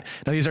Monday night.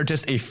 Now, these are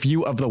just a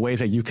few of the ways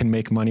that you can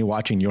make money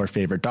watching your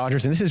favorite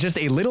Dodgers, and this is just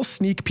a little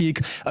sneak peek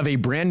of a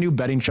brand new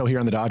betting show here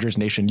on the Dodgers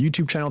Nation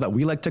YouTube channel that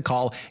we like to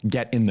call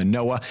Get in the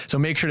Noah. So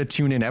make sure to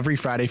tune in every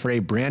Friday for a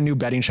brand new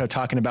betting show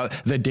talking about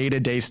the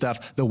day-to-day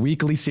stuff, the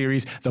weekly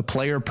series, the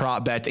player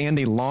prop bets, and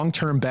the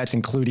long-term bets,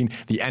 including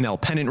the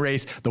NL pennant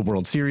race, the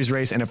World Series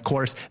race, and of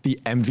course, the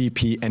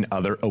MVP and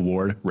other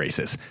award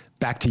races.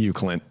 Back to you,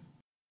 Clint.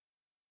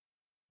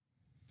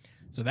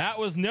 So that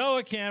was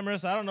Noah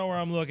Cameras. I don't know where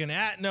I'm looking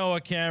at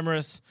Noah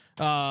Cameras.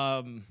 What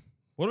are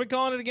we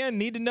calling it again?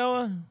 Need to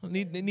Noah?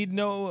 Need to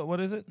know. What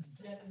is it?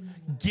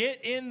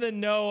 Get in the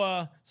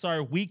Noah.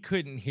 Sorry, we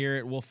couldn't hear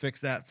it. We'll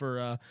fix that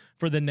for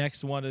the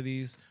next one of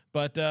these.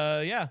 But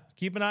yeah,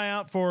 keep an eye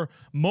out for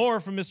more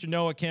from Mr.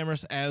 Noah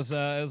Cameras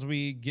as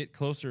we get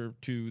closer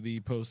to the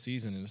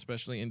postseason and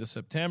especially into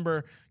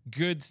September.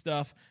 Good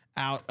stuff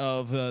out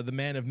of the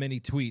man of many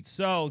tweets.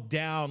 So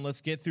down,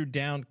 let's get through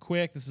down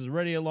quick. This is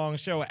already a long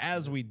show,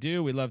 as we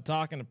do. We love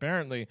talking.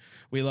 Apparently,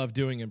 we love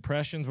doing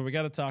impressions, but we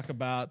got to talk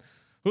about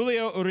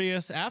Julio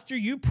Urias. After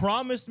you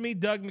promised me,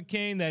 Doug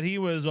McCain, that he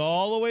was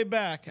all the way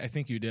back. I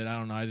think you did. I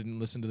don't know. I didn't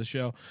listen to the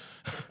show.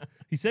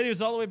 He said he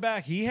was all the way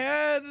back. He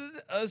had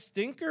a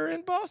stinker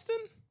in Boston.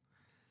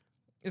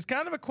 It's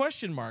kind of a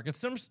question mark. It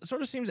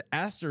sort of seems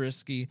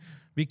asterisky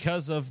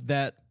because of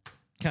that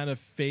kind of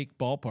fake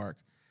ballpark.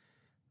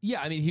 Yeah,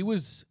 I mean, he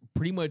was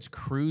pretty much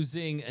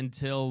cruising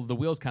until the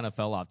wheels kind of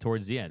fell off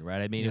towards the end,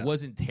 right? I mean, It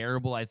wasn't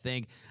terrible, I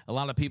think. A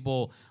lot of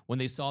people, when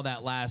they saw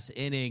that last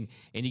inning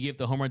and you give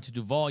the home run to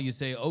Duvall, you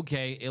say,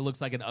 okay, it looks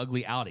like an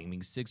ugly outing. I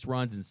mean, 6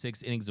 runs and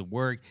 6 innings of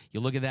work.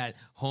 You look at that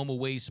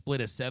home-away split,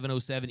 a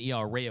 7.07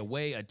 ERA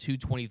away, a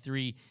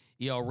 2.23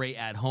 ERA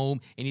at home,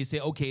 and you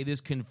say, okay,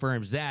 this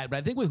confirms that. But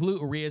I think with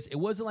Julio Urias, it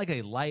wasn't like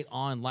a light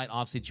on, light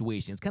off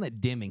situation. It's kind of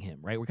dimming him,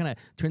 right? We're kind of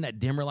turning that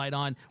dimmer light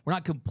on. We're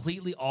not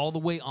completely all the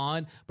way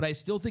on, but I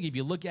still think if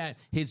you look at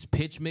his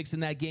pitch mix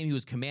in that game, he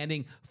was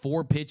commanding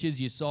 4 pitches.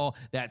 You saw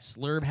that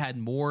slurve had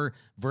more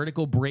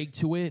vertical break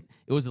to it.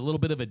 It was a little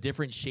bit of a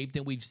different shape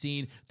than we've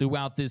seen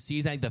throughout this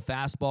season. I think the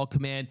fastball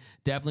command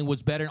definitely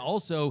was better. And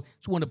also,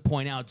 just want to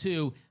point out,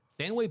 too,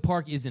 Fenway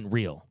Park isn't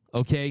real,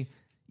 okay?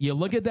 You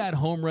look at that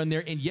home run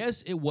there, and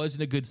yes, it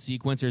wasn't a good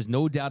sequence. There's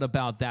no doubt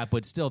about that,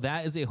 but still,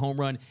 that is a home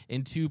run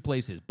in 2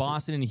 places.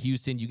 Boston and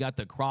Houston, you got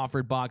the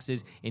Crawford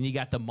boxes, and you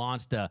got the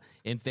Monster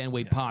in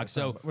Fenway Park.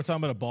 So we're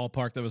talking about a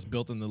ballpark that was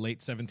built in the late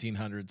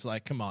 1700s.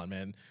 Like, come on,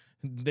 man.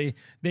 They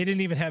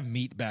didn't even have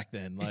meat back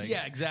then. Like,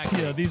 yeah,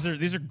 exactly. You know,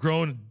 these are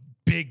grown,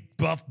 big,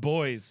 buff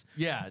boys.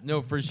 Yeah,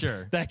 no, for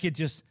sure. That could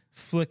just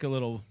flick a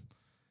little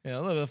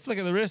flick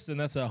of the wrist, and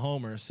that's a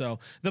homer. So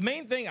the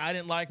main thing I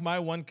didn't like, my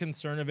one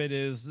concern of it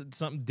is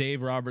something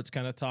Dave Roberts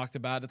kind of talked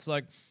about. It's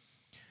like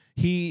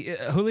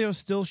Julio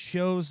still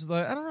shows,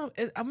 like, I don't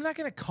know, I'm not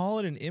going to call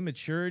it an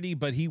immaturity,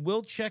 but he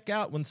will check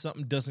out when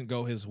something doesn't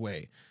go his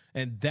way.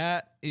 And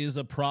that is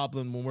a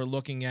problem when we're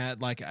looking at,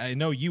 like, I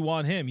know you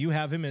want him. You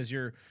have him as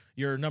your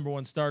number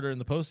 1 starter in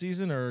the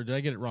postseason, or did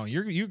I get it wrong?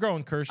 You're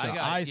going Kershaw.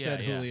 I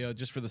said Julio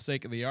just for the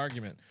sake of the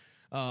argument.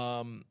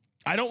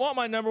 I don't want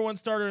my number 1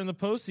 starter in the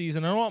postseason.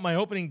 I don't want my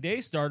opening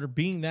day starter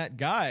being that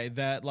guy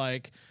that,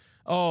 like,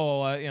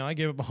 I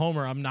gave up a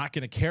homer. I'm not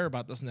going to care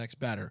about this next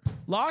batter.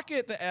 Lock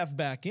it the F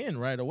back in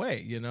right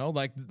away.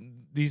 Like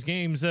these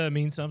games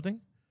mean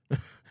something,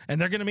 and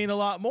they're going to mean a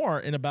lot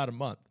more in about a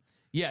month.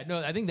 Yeah, no,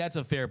 I think that's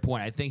a fair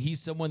point. I think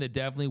he's someone that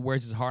definitely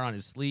wears his heart on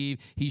his sleeve.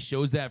 He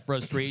shows that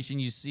frustration.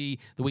 You see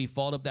the way he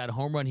followed up that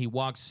home run. He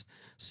walks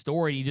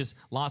Story. He just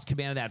lost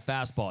command of that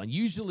fastball. And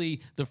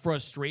usually the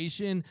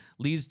frustration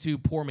leads to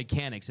poor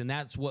mechanics, and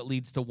that's what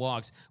leads to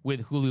walks with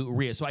Julio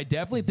Urias. So I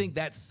definitely think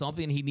that's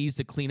something he needs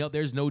to clean up.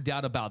 There's no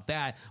doubt about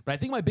that. But I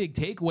think my big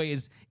takeaway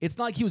is it's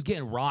not like he was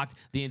getting rocked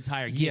the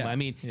entire game. Yeah, I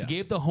mean, he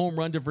gave the home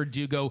run to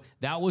Verdugo.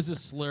 That was a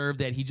slurve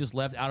that he just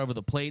left out over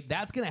the plate.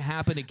 That's going to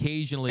happen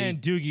occasionally. And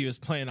Doogie was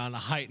playing on a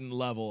heightened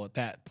level at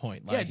that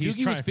point. Like,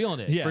 Doogie was feeling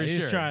it. Yeah, for he's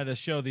sure. trying to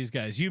show these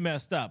guys, you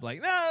messed up.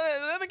 Like, no,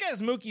 the other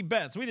guy's Mookie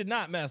Betts. We did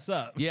not mess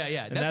up. Yeah.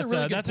 And That's a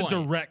really good that's point.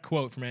 a direct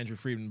quote from Andrew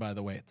Friedman, by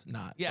the way. It's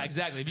not. Yeah,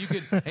 exactly. If you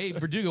could, hey,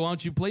 Verdugo, why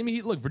don't you play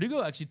me? Look,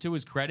 Verdugo, actually, to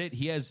his credit,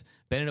 he has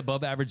been an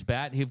above-average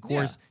bat. He, of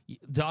course,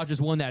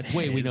 Dodgers won that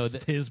way. We know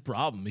that. His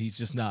problem. He's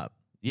just not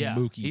Yeah,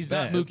 Mookie he's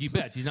Betts. not Mookie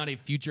Betts. He's not a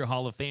future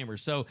Hall of Famer.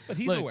 So, but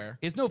he's look, aware.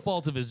 It's no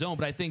fault of his own,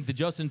 but I think the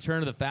Justin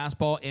Turner, the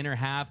fastball, inner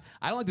half,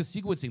 I don't like the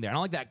sequencing there. I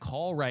don't like that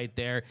call right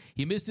there.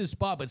 He missed his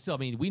spot, but still, I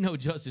mean, we know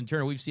Justin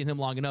Turner. We've seen him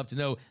long enough to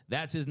know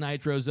that's his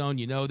nitro zone.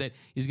 You know that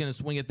he's going to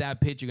swing at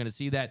that pitch. You're going to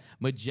see that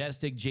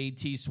majestic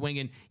JT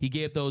swinging. He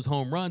gave up those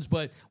home runs.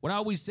 But when I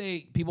always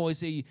say, people always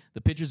say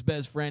the pitcher's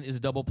best friend is a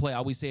double play, I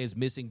always say is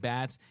missing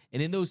bats.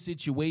 And in those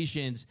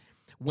situations,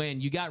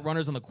 when you got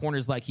runners on the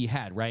corners like he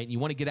had, right, and you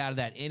want to get out of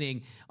that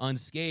inning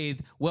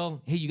unscathed,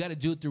 well, hey, you got to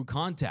do it through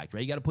contact,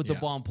 right? You got to put the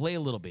ball in play a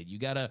little bit. You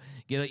got to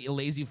get a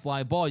lazy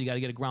fly ball. You got to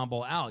get a ground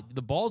ball out.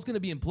 The ball's going to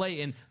be in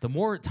play, and the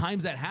more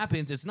times that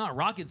happens, it's not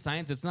rocket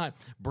science. It's not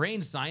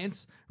brain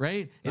science,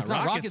 right? It's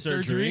not rocket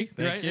surgery.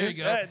 Right? There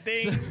you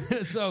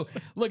go. So,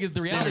 look,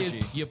 the reality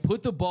is you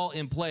put the ball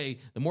in play,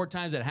 the more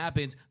times that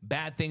happens,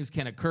 bad things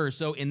can occur.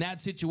 So, in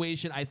that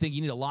situation, I think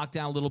you need to lock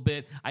down a little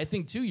bit. I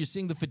think, too, you're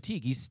seeing the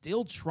fatigue. He's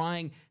still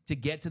trying to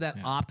get to that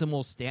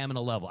optimal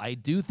stamina level. I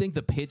do think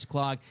the pitch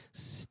clock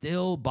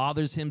still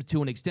bothers him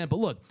to an extent. But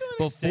look,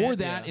 before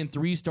that, in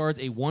 3 starts,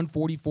 a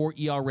 1.44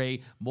 ERA,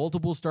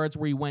 multiple starts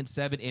where he went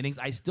 7 innings,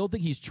 I still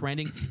think he's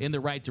trending in the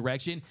right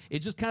direction.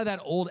 It's just kind of that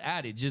old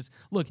adage. Just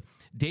look,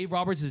 Dave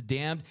Roberts is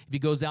damned if he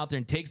goes out there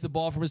and takes the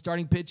ball from a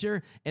starting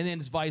pitcher, and then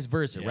it's vice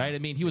versa, right? I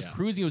mean, he was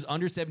cruising. He was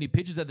under 70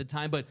 pitches at the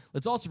time, but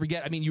let's also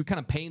forget, I mean, you're kind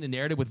of painting the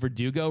narrative with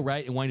Verdugo,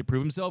 right, and wanting to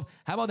prove himself.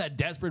 How about that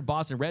desperate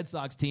Boston Red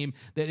Sox team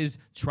that is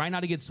trying not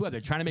to get swept? They're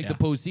trying to make the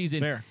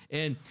postseason,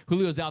 and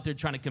Julio's out there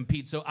trying to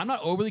compete. So I'm not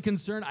overly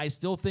concerned. I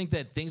still think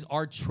that things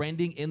are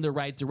trending in the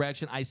right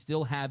direction. I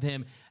still have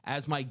him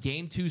as my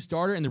Game 2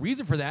 starter, and the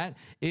reason for that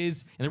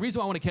is, and the reason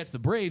why I want to catch the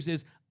Braves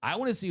is, I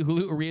want to see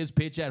Julio Urias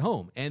pitch at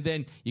home. And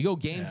then you go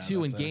Game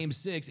 2 and Game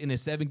 6 in a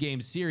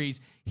 7-game series.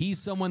 He's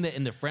someone that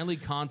in the friendly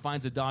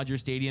confines of Dodger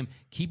Stadium,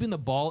 keeping the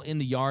ball in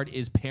the yard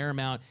is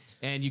paramount.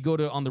 And you go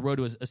on the road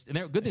to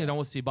a good thing I don't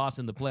want to see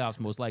Boston in the playoffs,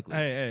 most likely.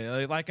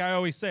 Hey, like I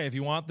always say, if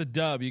you want the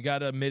dub, you got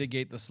to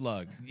mitigate the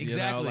slug.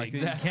 Exactly,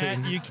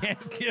 You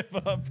can't give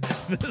up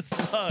the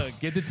slug.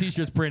 Get the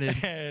T-shirts printed.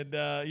 And,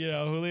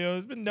 Julio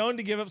has been known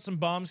to give up some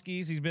bomb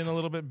skis. He's been a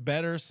little bit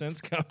better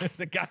since coming.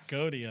 They got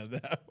Cody on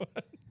that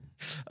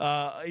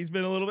one. He's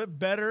been a little bit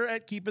better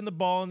at keeping the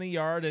ball in the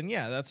yard, and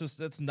that's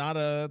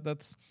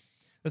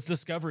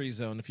Discovery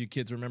Zone. If you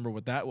kids remember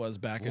what that was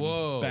back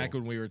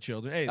when we were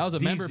children. Hey, that was a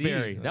DZ. member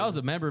berry. That was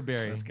a member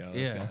berry. Let's go.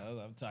 That's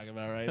what I'm talking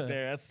about right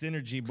there. That's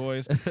synergy,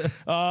 boys.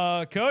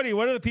 Cody,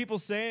 what are the people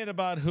saying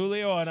about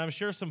Julio? And I'm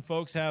sure some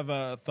folks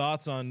have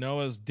thoughts on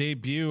Noah's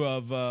debut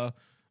of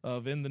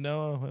In the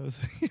Noah. What was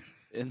it?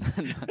 In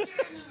the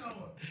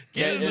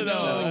Get in the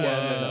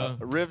Noah.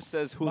 Riv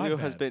says Julio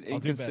has been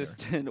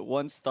inconsistent.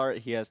 One start,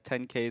 he has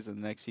 10 Ks, and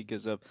the next he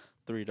gives up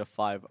 3 to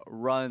 5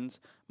 runs.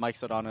 Mike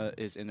Sodana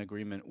is in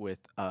agreement with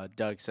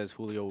Doug, says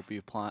Julio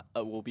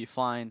will be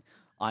fine.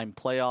 I'm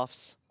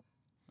playoffs.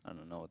 I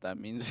don't know what that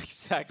means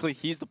exactly.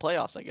 He's the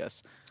playoffs, I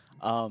guess.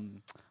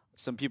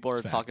 Some people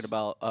are talking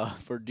about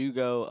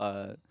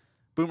Verdugo.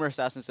 Boomer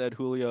Assassin said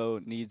Julio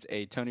needs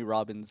a Tony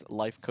Robbins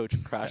life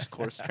coach crash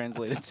course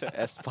translated to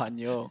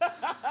Espanol.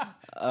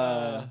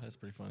 That's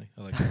pretty funny.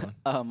 I like that one.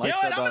 I'm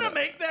going to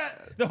make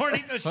that the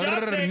Hornito shot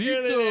taker of the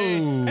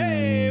day.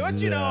 Hey, what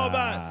you know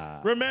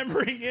about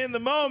remembering in the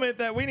moment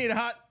that we need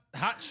a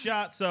hot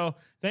shot? So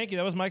thank you.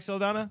 That was Mike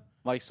Saldana.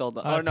 Mike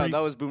Saldana. That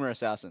was Boomer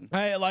Assassin.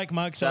 I like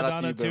Mike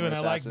Saldana too, and I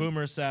like Assassin.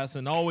 Boomer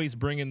Assassin. Always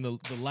bringing the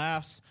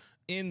laughs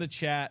in the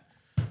chat.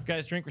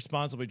 Guys, drink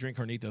responsibly. Drink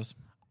Hornitos.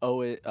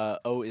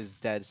 O is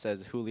dead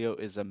says Julio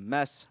is a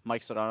mess.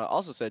 Mike Sodana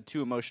also said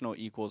 2 emotional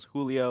equals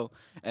Julio.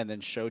 And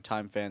then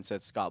Showtime fan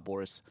said Scott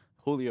Boras,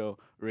 Julio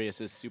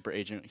Urias is super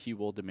agent. He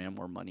will demand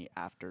more money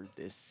after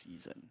this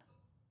season.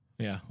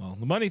 Yeah, well,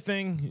 the money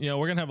thing, we're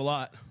going to have a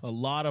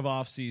lot of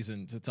off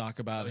season to talk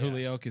about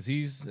Julio because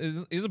he's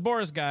a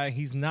Boras guy.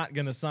 He's not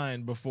going to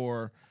sign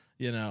before,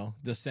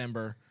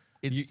 December.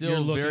 It's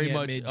still very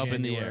much up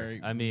in the air.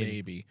 I mean,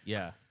 maybe.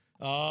 Yeah.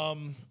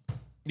 I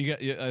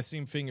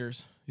seen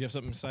fingers. You have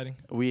something exciting?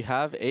 We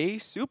have a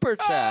super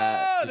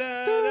chat.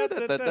 I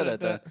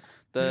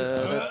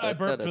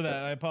burped for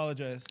that. I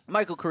apologize.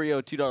 Michael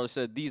Carrillo, $2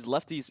 said, these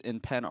lefties in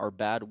Penn are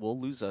bad. Will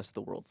lose us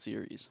the World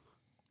Series.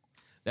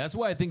 That's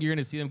why I think you're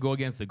going to see them go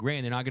against the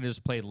grain. They're not going to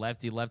just play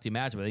lefty-lefty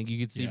matchup. I think you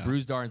could see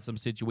Brusdar in some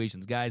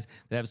situations. Guys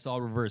that have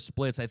solid reverse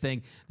splits, I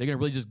think they're going to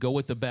really just go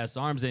with the best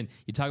arms. And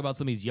you talk about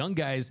some of these young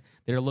guys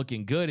that are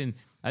looking good, and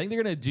I think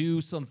they're going to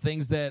do some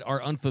things that are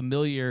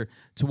unfamiliar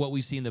to what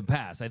we've seen in the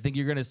past. I think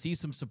you're going to see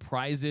some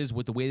surprises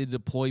with the way they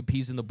deploy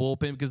Peace in the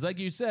bullpen. Because like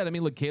you said, I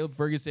mean, look, Caleb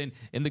Ferguson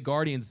in the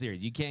Guardian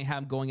series. You can't have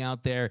him going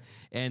out there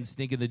and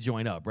stinking the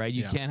joint up, right?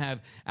 You can't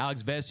have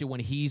Alex Vesia when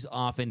he's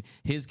off and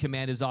his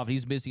command is off and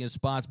he's missing his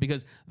spots.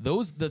 Because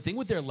the thing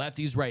with their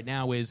lefties right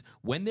now is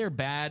when they're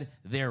bad,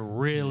 they're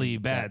really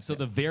bad. So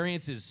the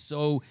variance is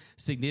so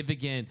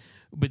significant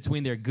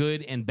between their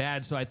good and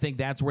bad. So I think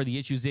that's where the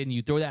issue's in.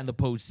 You throw that in the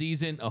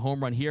postseason, a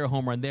home run here, a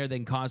home run there,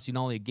 then costs you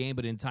not only a game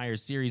but an entire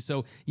series.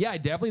 So yeah, I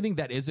definitely think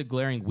that is a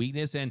glaring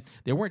weakness, and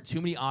there weren't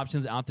too many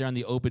options out there on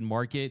the open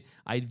market.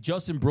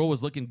 Justin Brewer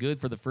was looking good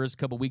for the first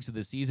couple weeks of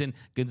the season.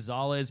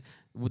 Gonzalez,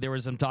 there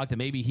was some talk that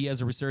maybe he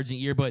has a resurgent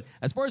year, but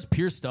as far as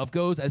pure stuff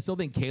goes, I still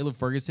think Caleb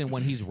Ferguson,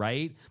 when he's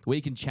right, the way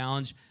he can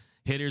challenge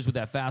hitters with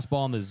that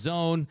fastball in the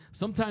zone.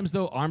 Sometimes,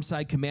 though, arm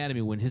side command, I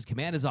mean, when his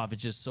command is off,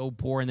 it's just so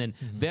poor. And then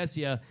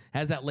Vesia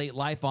has that late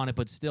life on it,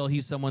 but still,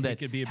 he's someone that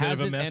could be a bit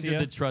hasn't of a entered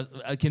the trust,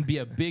 can be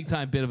a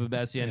big-time bit of a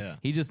Vesia. Yeah.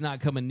 He's just not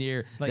coming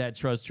near that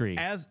trust tree.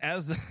 As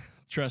the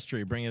trust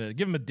tree, bring it.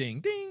 Give him a ding,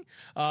 ding.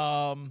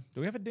 Do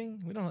we have a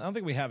ding? I don't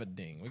think we have a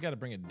ding. We got to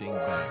bring a ding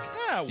back.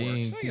 Yeah,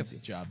 it works. I gets the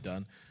job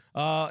done.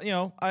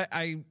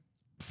 I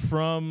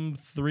from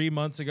 3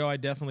 months ago, I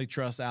definitely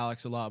trust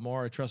Alex a lot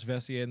more. I trust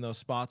Vesia in those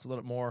spots a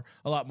lot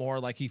more.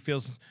 Like he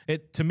feels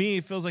it to me.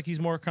 It feels like he's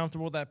more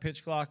comfortable with that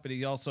pitch clock, but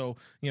he also,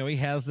 he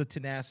has the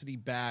tenacity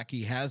back.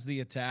 He has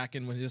the attack,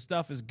 and when his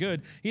stuff is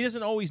good, he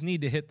doesn't always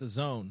need to hit the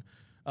zone.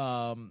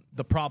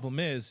 The problem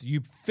is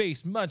you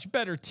face much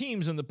better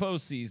teams in the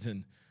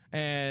postseason.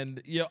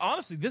 And,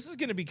 honestly, this is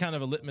going to be kind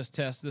of a litmus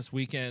test this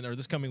weekend or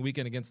this coming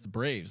weekend against the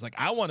Braves. Like,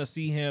 I want to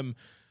see him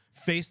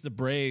face the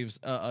Braves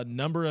a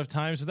number of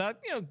times without,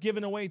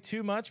 giving away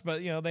too much.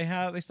 But,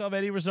 they still have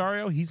Eddie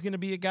Rosario. He's going to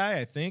be a guy,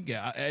 I think.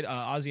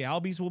 Ozzie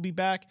Albies will be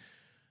back.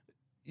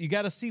 You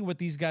got to see what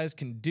these guys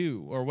can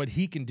do or what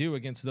he can do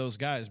against those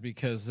guys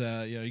because,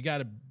 you got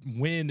to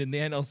win in the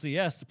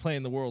NLCS to play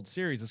in the World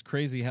Series. It's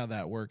crazy how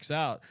that works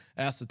out.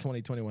 Ask the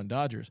 2021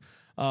 Dodgers.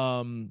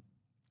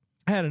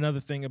 I had another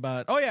thing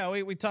about,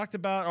 we talked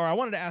about, or I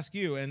wanted to ask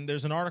you, and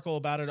there's an article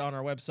about it on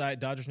our website,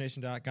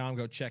 DodgersNation.com.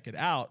 Go check it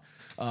out,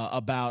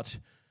 about,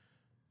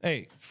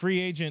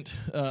 free agent,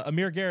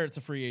 Amir Garrett's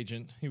a free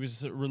agent. He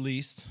was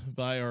released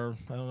by, or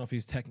I don't know if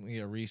he's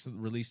technically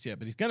released yet,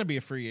 but he's going to be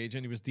a free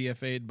agent. He was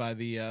DFA'd by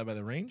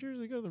the Rangers.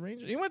 Did he go to the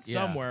Rangers? He went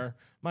somewhere.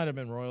 Might have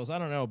been Royals. I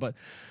don't know, but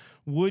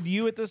would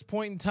you at this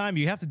point in time,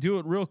 you have to do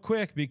it real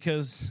quick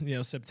because,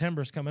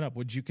 September's coming up.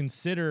 Would you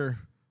consider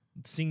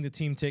seeing the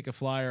team take a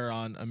flyer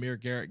on Amir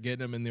Garrett,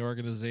 getting him in the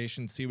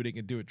organization, see what he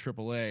can do at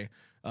AAA?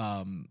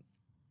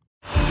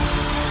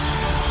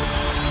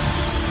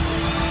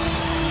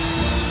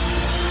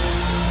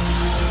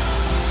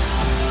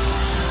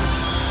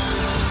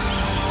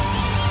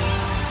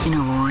 In a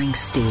roaring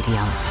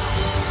stadium,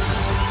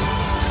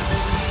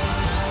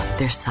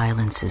 their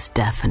silence is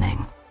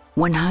deafening.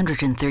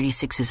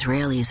 136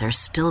 Israelis are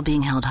still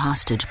being held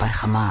hostage by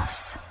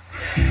Hamas.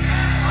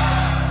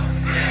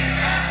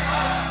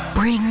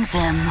 Bring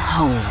them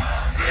home.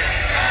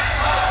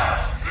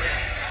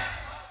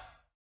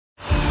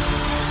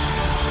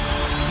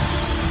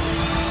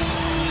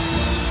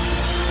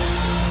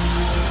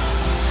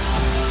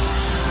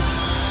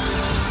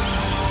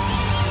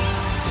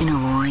 In a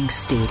roaring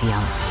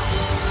stadium,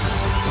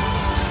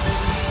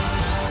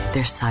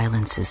 their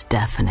silence is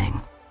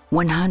deafening.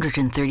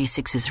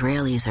 136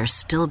 Israelis are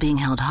still being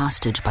held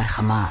hostage by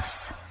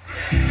Hamas.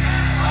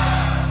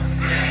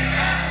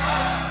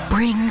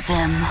 Bring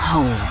them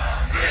home.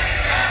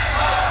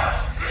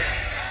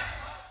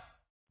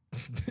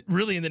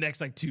 Really in the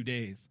next 2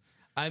 days.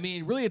 I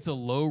mean, really, it's a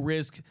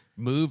low-risk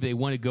move. They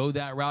want to go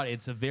that route.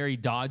 It's a very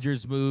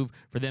Dodgers move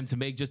for them to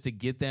make just to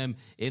get them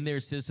in their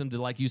system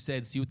to, like you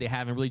said, see what they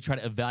have and really try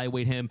to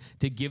evaluate him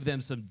to give them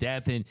some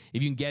depth. And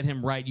if you can get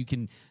him right, you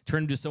can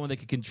turn him to someone that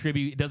can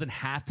contribute. It doesn't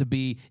have to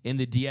be in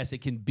the DS.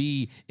 It can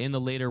be in the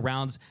later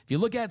rounds. If you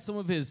look at some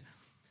of his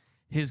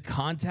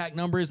contact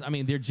numbers, I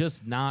mean, they're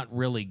just not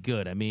really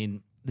good. I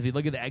mean, if you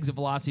look at the exit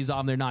velocities on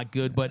them, they're not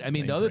good. But, I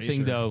mean, the other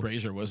thing, though...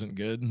 Brazier wasn't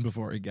good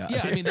before he got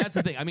here. I mean, that's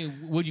the thing. I mean,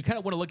 what you kind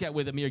of want to look at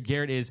with Amir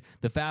Garrett is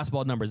the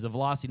fastball numbers, the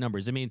velocity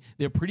numbers. I mean,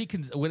 they're pretty...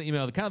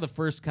 the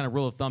first kind of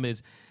rule of thumb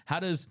is how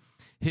does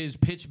his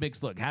pitch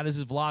mix look? How does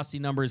his velocity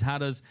numbers, how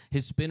does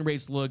his spin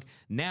rates look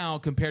now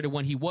compared to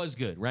when he was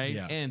good, right?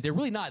 Yeah. And they're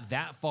really not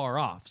that far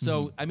off.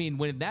 So, I mean,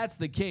 when that's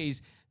the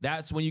case...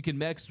 That's when you can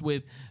mix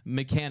with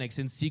mechanics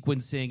and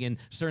sequencing and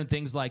certain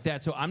things like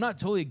that. So I'm not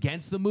totally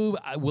against the move.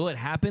 Will it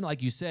happen?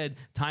 Like you said,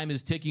 time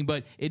is ticking,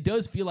 but it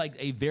does feel like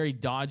a very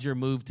Dodger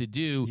move to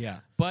do. Yeah.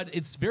 But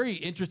it's very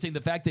interesting,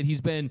 the fact that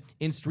he's been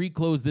in street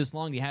clothes this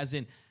long. He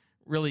hasn't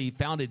really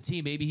found a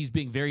team. Maybe he's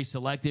being very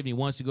selective and he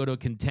wants to go to a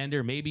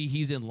contender. Maybe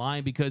he's in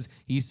line because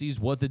he sees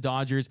what the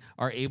Dodgers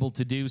are able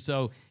to do.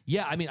 So,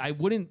 yeah, I mean, I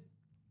wouldn't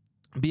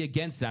be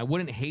against that. I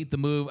wouldn't hate the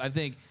move. I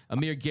think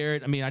Amir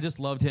Garrett, I mean, I just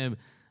loved him.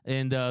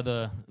 And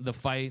the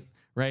fight,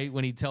 right,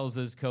 when he tells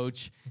this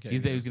coach he's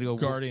going to go.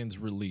 Guardians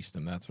released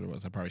him. That's what it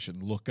was. I probably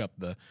should look up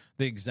the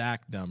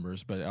exact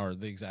numbers, or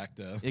the exact.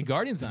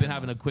 Guardians have been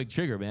having a quick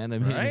trigger, man. I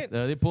mean, right?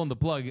 They're pulling the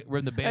plug. We're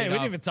in the band. Hey, we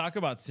didn't even talk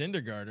about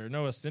Syndergaard or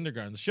Noah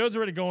Syndergaard. The show's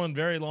already going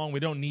very long.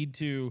 We don't need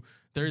to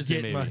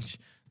Thursday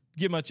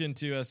get much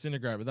into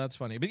Syndergaard, but that's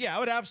funny. But yeah, I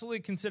would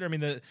absolutely consider. I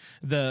mean,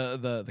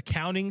 the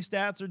counting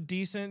stats are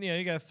decent.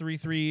 You got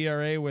 3.3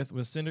 ERA with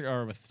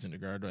Syndergaard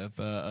with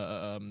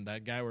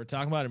that guy we're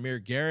talking about, Amir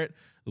Garrett.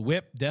 The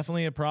WHIP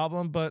definitely a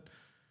problem, but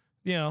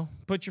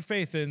put your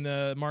faith in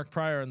Mark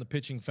Pryor and the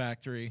pitching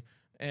factory.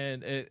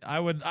 And I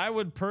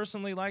would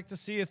personally like to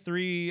see a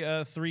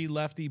three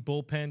lefty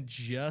bullpen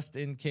just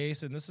in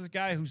case. And this is a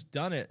guy who's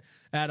done it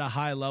at a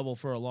high level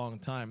for a long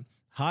time.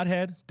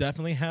 Hothead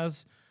definitely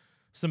has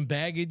some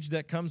baggage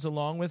that comes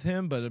along with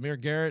him, but Amir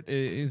Garrett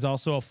is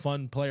also a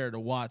fun player to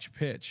watch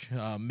pitch.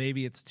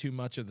 Maybe it's too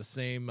much of the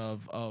same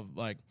of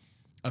like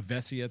a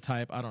Vesia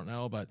type. I don't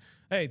know, but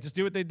hey, just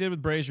do what they did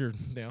with Brazier.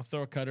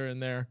 Throw a cutter in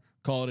there,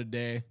 call it a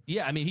day.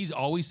 Yeah, I mean, he's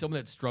always someone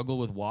that struggled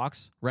with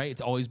walks, right?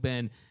 It's always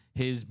been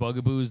his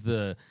bugaboo is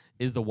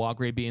the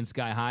walk rate being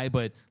sky high.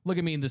 But look,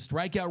 I mean, the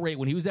strikeout rate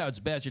when he was at its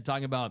best, you're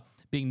talking about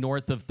being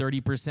north of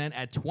 30%.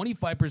 At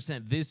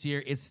 25% this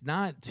year, it's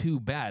not too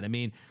bad. I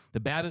mean, the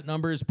BABIP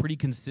number is pretty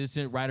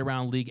consistent, right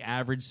around league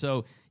average.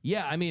 So,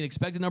 yeah, I mean,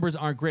 expected numbers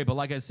aren't great. But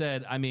like I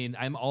said, I mean,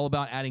 I'm all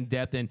about adding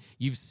depth. And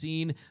you've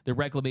seen the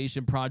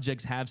reclamation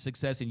projects have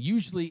success. And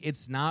usually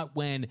it's not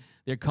when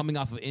they're coming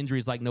off of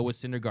injuries like Noah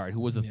Syndergaard, who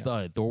was a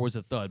thud. Thor was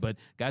a thud. But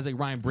guys like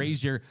Ryan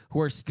Brazier,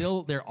 who are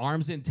still their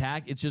arms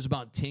intact, it's just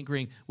about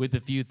tinkering with a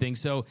few things.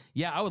 So,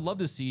 yeah, I would love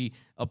to see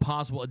a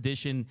possible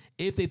addition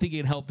if they think it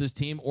can help this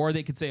team, or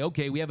they could say,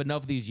 okay, we have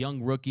enough of these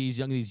young rookies,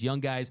 these young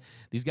guys,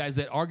 these guys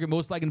that are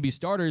most likely to be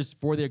starters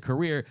for their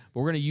career, but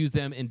we're going to use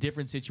them in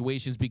different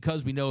situations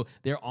because we know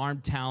their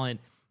arm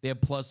talent, they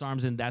have plus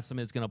arms, and that's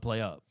something that's going to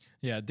play up.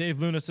 Yeah, Dave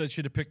Luna said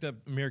should have picked up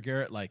Amir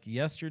Garrett like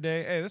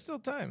yesterday. Hey, there's still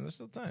time.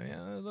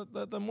 Yeah,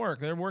 let them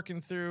work. They're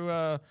working through,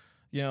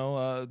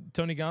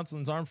 Tony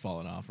Gonsolin's arm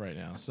falling off right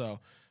now. So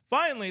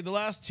finally, the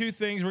last two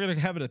things, we're going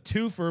to have it a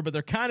twofer, but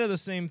they're kind of the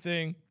same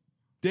thing.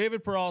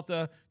 David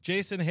Peralta,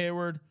 Jason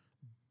Hayward,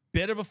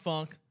 bit of a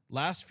funk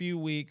last few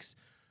weeks.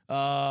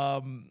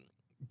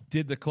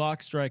 Did the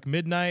clock strike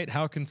midnight?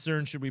 How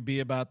concerned should we be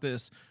about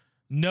this?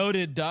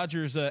 Noted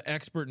Dodgers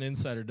expert and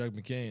insider Doug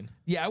McCain.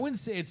 Yeah, I wouldn't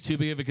say it's too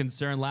big of a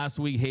concern. Last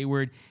week,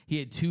 Hayward, he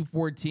had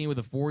 214 with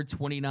a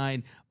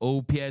 429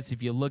 OPS.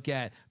 If you look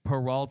at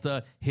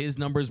Peralta, his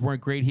numbers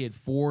weren't great. He had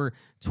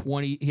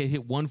 420. He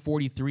hit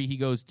 143. He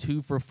goes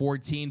 2 for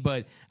 14.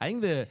 But I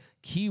think the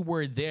key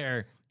word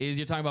there is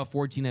you're talking about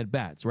 14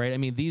 at-bats, right? I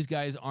mean, these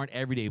guys aren't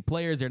everyday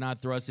players. They're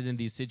not thrusted in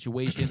these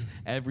situations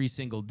every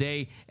single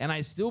day. And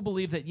I still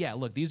believe that, yeah,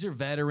 look, these are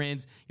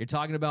veterans. You're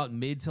talking about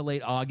mid to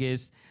late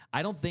August.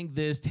 I don't think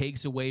this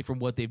takes away from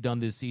what they've done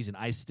this season.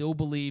 I still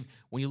believe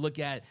when you look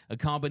at a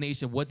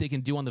combination of what they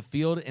can do on the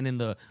field and in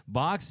the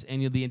box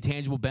and the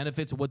intangible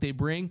benefits of what they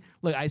bring,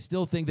 look, I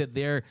still think that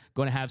they're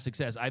going to have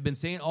success. I've been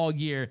saying all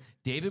year,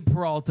 David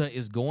Peralta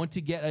is going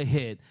to get a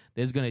hit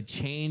that's going to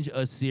change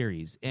a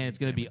series, and it's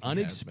going to be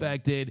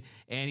unexpected,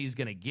 and he's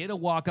going to get a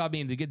walk-off. I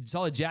mean, you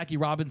saw the Jackie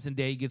Robinson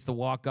day, he gets the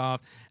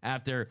walk-off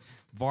after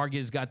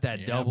Vargas got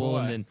that double,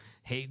 and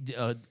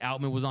then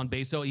Outman was on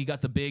base. So he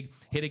got the big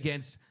hit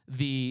against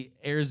the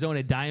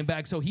Arizona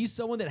Diamondbacks. So he's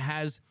someone that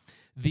has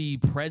the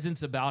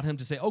presence about him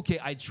to say, okay,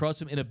 I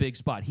trust him in a big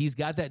spot. He's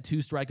got that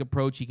two-strike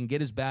approach. He can get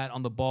his bat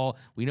on the ball.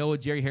 We know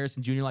what Jerry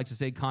Harrison Jr. likes to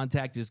say,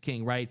 contact is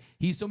king, right?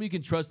 He's someone you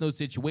can trust in those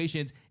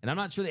situations, and I'm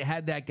not sure they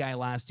had that guy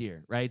last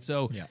year, right?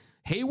 So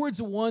Hayward's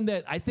the one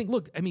that I think,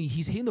 look, I mean,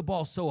 he's hitting the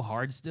ball so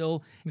hard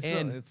still.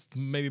 And it's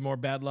maybe more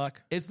bad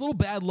luck. It's a little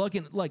bad luck.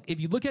 And, like, if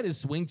you look at his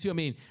swing, too, I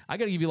mean, I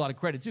got to give you a lot of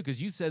credit, too,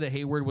 because you said that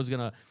Hayward was going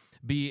to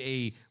be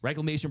a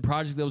reclamation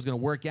project that was going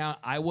to work out.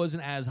 I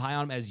wasn't as high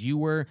on him as you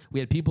were. We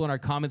had people in our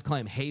comments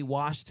calling him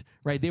hay-washed,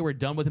 right? They were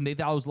done with him. They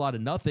thought it was a lot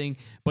of nothing,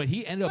 but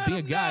he ended up being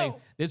a guy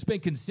that's been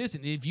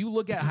consistent. And if you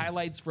look at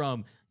highlights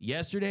from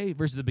yesterday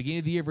versus the beginning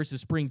of the year versus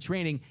spring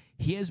training,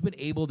 he has been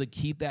able to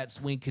keep that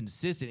swing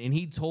consistent. And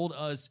he told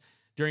us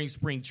during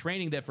spring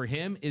training that for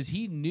him is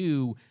he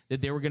knew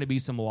that there were going to be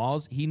some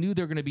lulls. He knew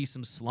there were going to be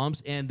some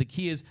slumps, and the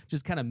key is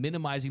just kind of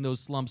minimizing those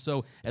slumps.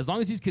 So as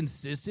long as he's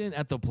consistent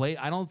at the plate,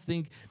 I don't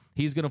think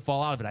he's going to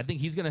fall out of it. I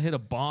think he's going to hit a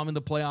bomb in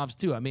the playoffs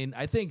too. I mean,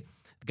 I think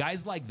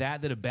guys like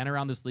that have been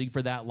around this league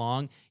for that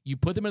long, you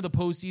put them in the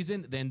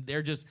postseason, then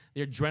their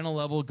adrenaline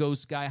level goes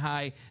sky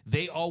high.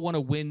 They all want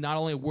to win not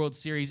only a World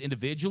Series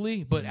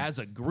individually, but as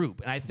a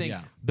group. And I think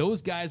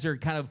those guys are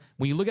kind of,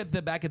 when you look at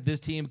the back at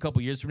this team a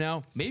couple years from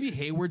now, maybe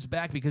Hayward's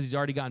back because he's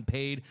already gotten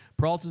paid.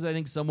 Peralta's, I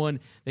think, someone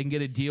they can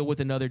get a deal with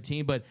another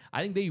team. But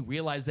I think they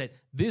realize that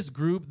this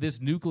group, this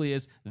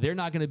nucleus, they're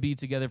not going to be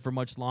together for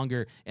much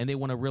longer, and they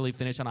want to really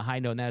finish on a high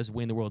note, and that is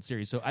win the World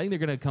Series. So I think they're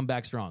going to come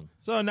back strong.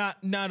 So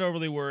not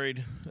overly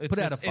worried. Put it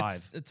out of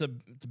 5. It's a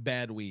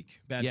bad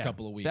week,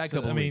 couple of weeks.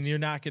 I mean, you're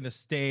not going to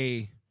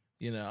stay.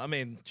 I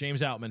mean,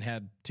 James Outman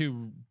had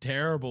 2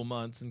 terrible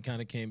months and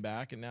kind of came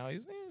back, and now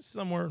he's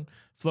somewhere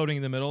floating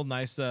in the middle.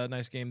 Nice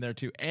game there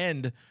to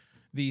end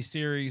the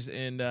series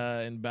in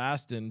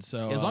Boston.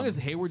 So as long as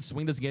Hayward's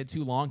swing doesn't get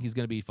too long, he's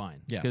going to be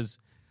fine. Yeah, because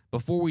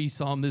before we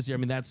saw him this year, I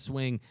mean, that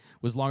swing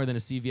was longer than a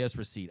CVS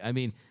receipt. I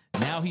mean,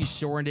 now he's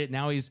shortened it.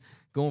 Now he's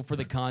going for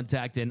the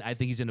contact, and I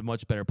think he's in a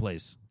much better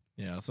place.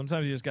 Yeah,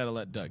 sometimes you just got to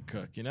let Doug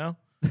cook,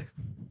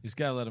 He's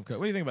got to let him cook.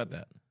 What do you think about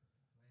that?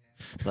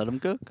 Let him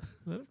cook.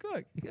 Let him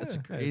cook. That's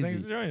Hey, crazy.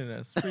 thanks for joining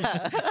us.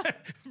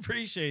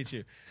 Appreciate you.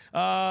 You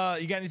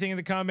got anything in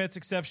the comments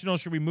exceptional?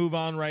 Should we move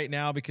on right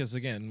now? Because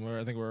again,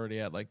 I think we're already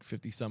at like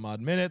 50 some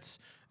odd minutes,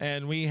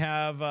 and we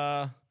have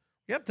to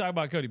talk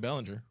about Cody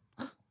Bellinger.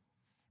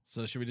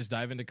 So should we just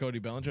dive into Cody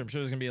Bellinger? I'm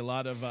sure there's gonna be a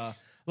lot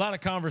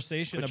of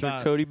conversation Put about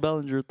your Cody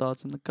Bellinger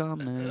thoughts in the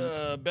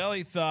comments.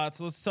 belly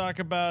thoughts. Let's talk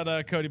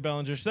about Cody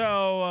Bellinger.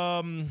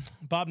 So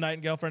Bob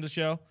Nightingale, friend of the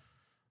show,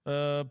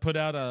 put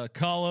out a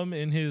column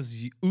in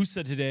his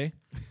USA Today,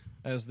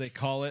 as they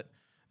call it,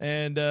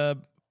 and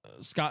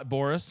Scott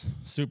Boras,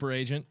 super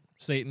agent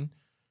Satan,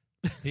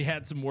 he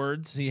had some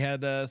words. He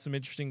had some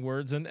interesting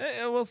words, and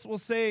we'll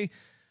say.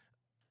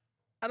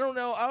 I don't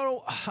know.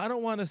 I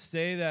don't want to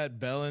say that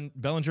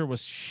Bellinger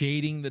was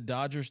shading the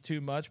Dodgers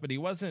too much, but he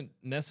wasn't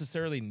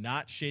necessarily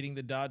not shading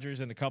the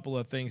Dodgers. And a couple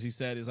of things he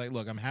said is like,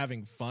 look, I'm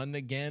having fun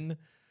again.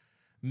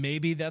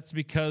 Maybe that's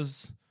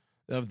because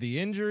of the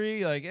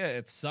injury. Like, yeah,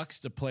 it sucks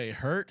to play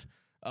hurt.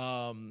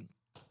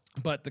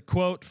 But the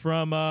quote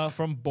from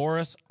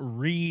Boras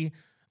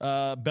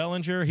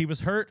Bellinger, he was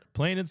hurt,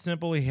 plain and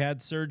simple. He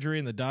had surgery,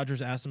 and the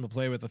Dodgers asked him to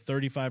play with a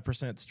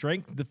 35%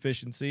 strength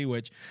deficiency,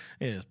 which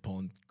is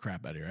pulling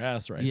crap out of your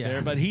ass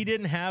there. But he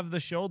didn't have the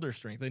shoulder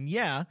strength. And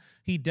yeah,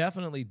 he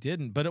definitely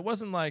didn't. But it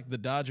wasn't like the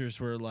Dodgers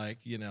were like,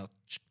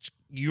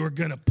 you're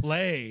going to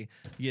play.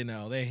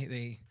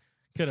 They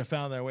could have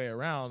found their way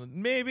around.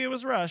 Maybe it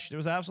was rushed. It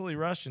was absolutely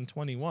rushed in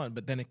 21,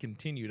 but then it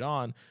continued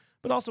on.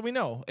 But also we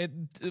know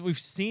we've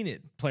seen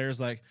it.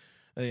 Players like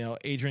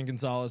Adrian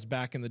Gonzalez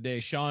back in the day,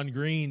 Sean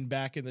Green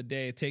back in the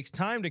day. It takes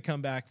time to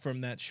come back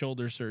from that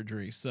shoulder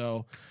surgery.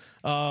 So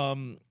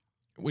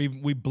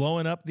we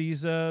blowing up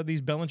these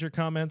Bellinger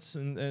comments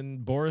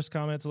and Boras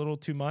comments a little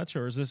too much,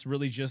 or is this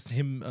really just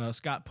him,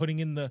 Scott, putting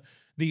in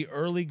the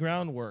early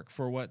groundwork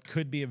for what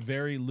could be a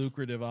very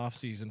lucrative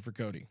offseason for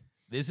Cody?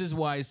 This is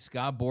why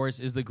Scott Boras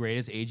is the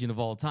greatest agent of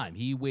all time.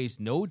 He wastes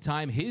no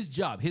time.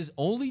 His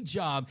only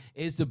job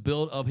is to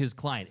build up his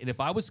client. And if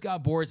I was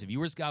Scott Boras, if you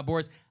were Scott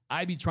Boras,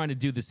 I'd be trying to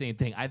do the same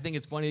thing. I think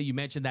it's funny that you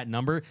mentioned that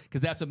number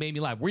because that's what made me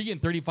laugh. Where are you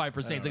getting 35%?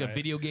 It's like a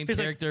video game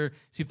character.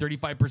 See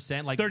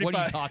 35%? Like, 35. What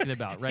are you talking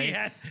about,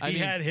 right? he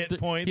had hit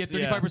points. He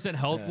had 35%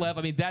 health left.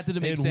 I mean, that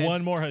didn't make sense. He had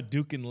one more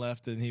Hadouken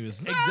left, and he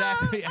was...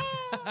 Exactly.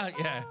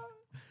 Yeah.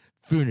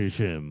 Finish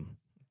him.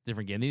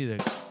 Different game. They need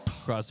to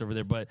cross over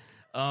there. But...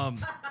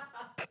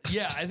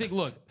 yeah, I think,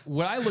 look,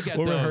 what I look at,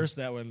 we'll rehearse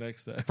that one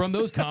next time. From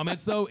those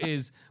comments, though,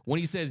 is when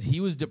he says he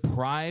was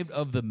deprived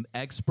of the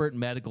expert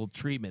medical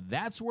treatment.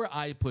 That's where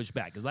I push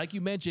back. Because like you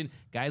mentioned,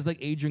 guys like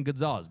Adrian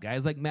Gonzalez,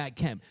 guys like Matt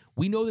Kemp,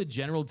 we know the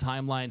general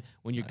timeline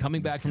when you're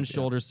coming back from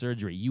shoulder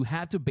surgery. You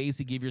have to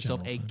basically give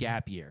yourself a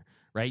gap year.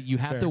 Right? You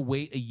have to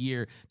wait a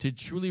year to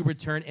truly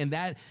return. And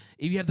that,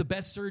 if you have the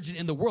best surgeon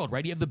in the world,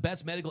 right? You have the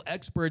best medical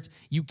experts,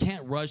 you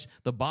can't rush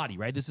the body,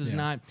 right? This is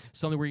not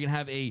something where you're going to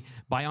have a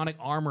bionic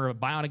arm or a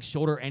bionic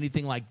shoulder or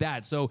anything like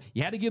that. So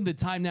you had to give him the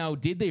time. Now,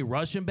 did they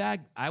rush him back?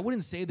 I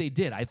wouldn't say they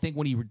did. I think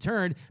when he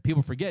returned,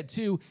 people forget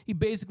too, he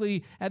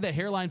basically had that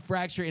hairline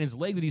fracture in his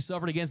leg that he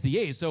suffered against the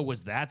A's. So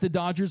was that the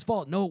Dodgers'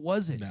 fault? No, it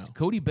wasn't. No.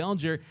 Cody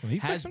Bellinger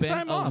has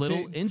been a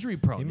little injury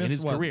prone in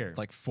his career.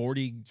 Like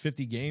 40,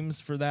 50 games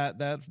for that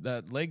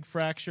leg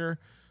fracture.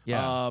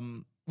 Yeah.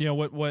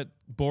 What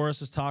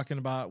Boras is talking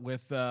about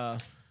with the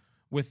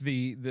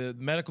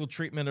medical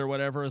treatment or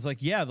whatever is like,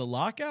 yeah, the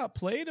lockout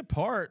played a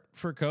part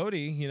for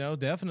Cody,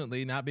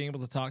 definitely not being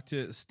able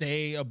to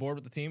stay aboard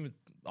with the team.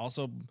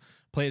 Also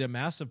played a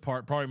massive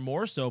part, probably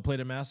more so played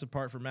a massive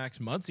part for Max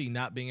Muncy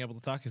not being able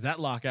to talk because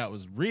that lockout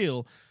was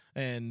real.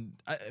 And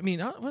I mean,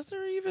 there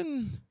wasn't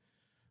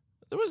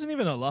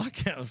even a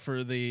lockout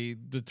for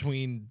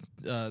between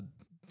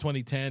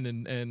 2010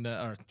 and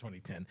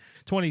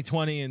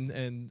 2020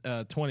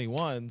 and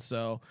 21.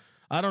 So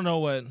I don't know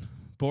what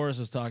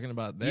Boras is talking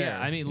about there. Yeah,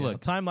 I mean, look,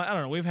 timeline. I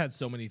don't know. We've had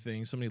so many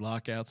things, so many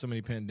lockouts, so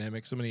many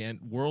pandemics, so many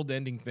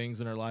world-ending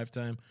things in our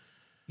lifetime.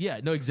 Yeah,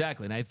 no,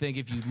 exactly. And I think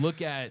if you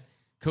look at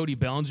Cody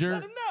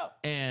Bellinger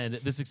and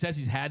the success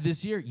he's had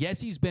this year, yes,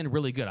 he's been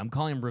really good. I'm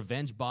calling him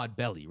revenge bod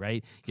belly,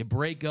 right? You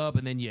break up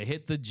and then you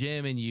hit the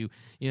gym and you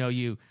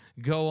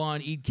go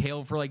on, eat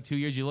kale for like 2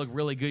 years. You look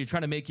really good. You're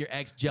trying to make your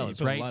ex jealous,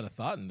 you put right? A lot of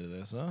thought into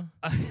this, huh?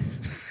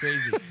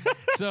 Crazy.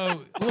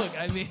 So,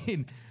 look, I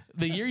mean,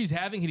 the year he's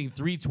having, hitting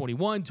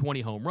 321, 20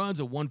 home runs,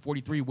 a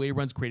 143 weighted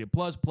runs created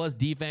plus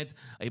defense,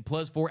 a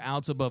 +4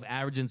 outs above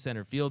average in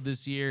center field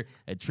this year,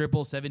 a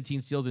triple,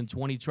 17 steals and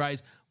 20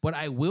 tries. But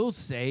I will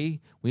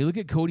say, when you look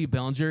at Cody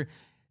Bellinger,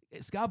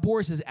 Scott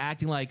Boras is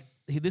acting like,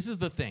 this is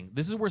the thing.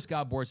 This is where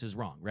Scott Boras is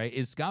wrong,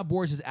 right? Scott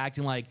Boras is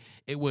acting like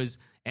it was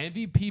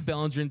MVP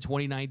Bellinger in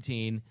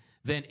 2019,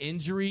 then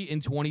injury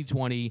in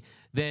 2020,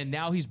 then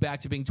now he's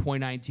back to being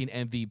 2019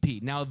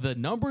 MVP. Now, the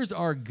numbers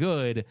are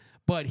good,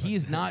 but he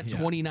is not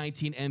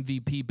 2019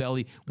 MVP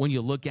Belly when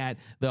you look at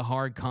the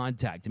hard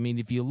contact. I mean,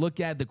 if you look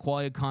at the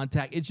quality of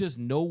contact, it's just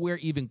nowhere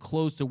even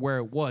close to where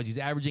it was. He's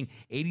averaging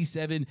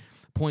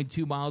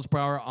 87.2 miles per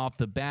hour off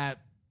the bat.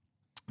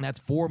 That's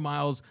 4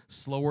 miles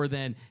slower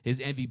than his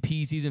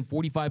MVP season,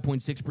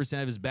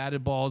 45.6% of his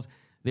batted balls.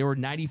 They were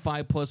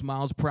 95 plus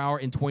miles per hour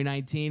in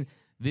 2019.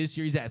 This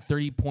year, he's at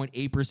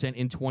 30.8%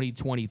 in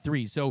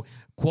 2023. So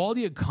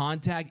quality of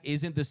contact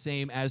isn't the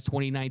same as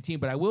 2019.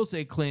 But I will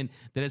say, Clint,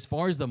 that as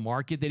far as the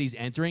market that he's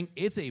entering,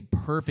 it's a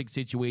perfect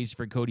situation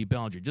for Cody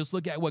Bellinger. Just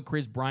look at what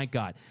Chris Bryant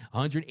got,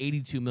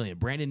 $182 million.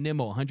 Brandon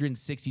Nimmo,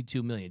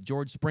 $162 million.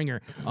 George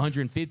Springer,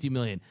 $150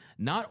 million.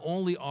 Not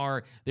only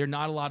are there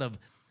not a lot of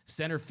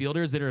center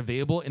fielders that are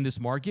available in this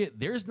market,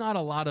 there's not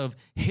a lot of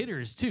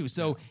hitters too.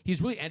 So he's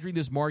really entering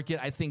this market.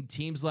 I think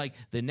teams like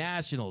the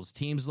Nationals,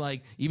 teams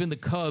like even the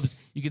Cubs,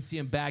 you could see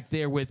him back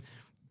there with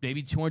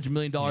maybe $200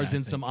 million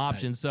in some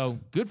options. So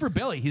good for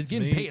Belly. He's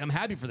getting paid. I'm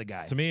happy for the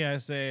guy. To me, I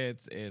say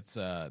it's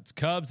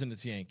Cubs and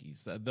it's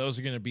Yankees. Those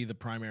are going to be the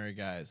primary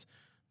guys.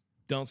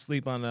 Don't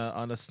sleep on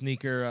a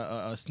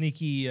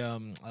sneaky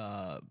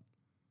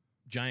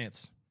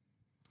Giants.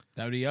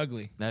 That would be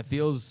ugly. That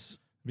feels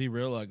be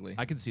real ugly.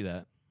 I can see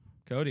that.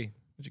 Cody,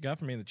 what you got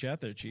for me in the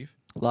chat there, Chief?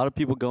 A lot of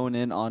people going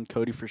in on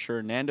Cody for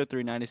sure.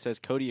 Nando390 says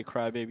Cody a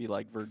crybaby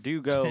like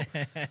Verdugo.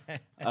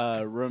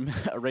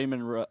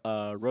 Raymond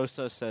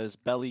Rosa says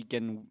Belly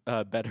getting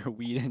better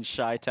weed in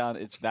Chi-Town.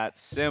 It's that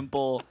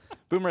simple.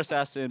 Boomer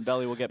Assassin,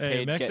 Belly will get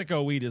paid.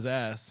 Mexico weed his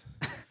ass.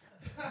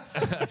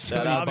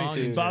 Shout out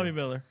to Bobby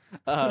Miller.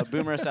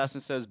 Boomer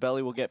Assassin says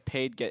Belly will get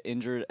paid, get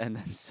injured, and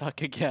then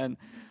suck again.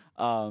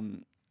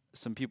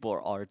 Some people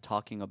are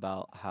talking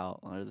about how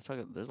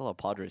there's a lot of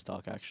Padres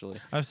talk actually.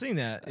 I've seen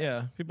that.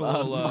 Yeah, people.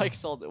 Mike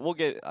Saldana.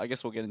 I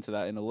guess we'll get into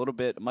that in a little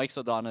bit. Mike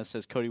Saldana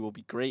says Cody will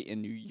be great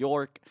in New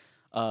York.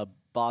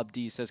 Bob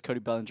D says Cody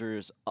Bellinger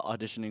is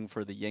auditioning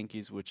for the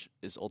Yankees, which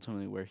is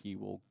ultimately where he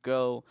will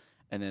go.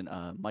 And then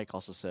Mike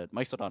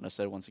Saldana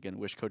said once again,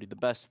 wish Cody the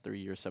best. 3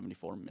 years,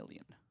 $74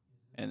 million.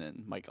 And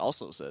then Mike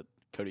also said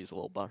Cody's a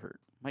little butthurt.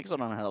 Mike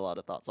Saldana had a lot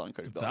of thoughts on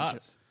Cody Bellinger.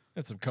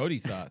 That's some Cody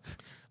thoughts.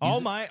 all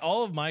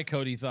of my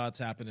Cody thoughts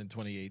happened in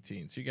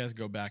 2018. So you guys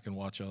go back and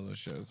watch all those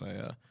shows.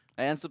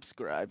 And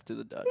subscribe to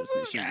the Dodgers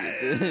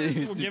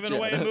Nation. We're giving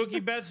away a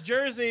Mookie Betts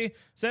jersey.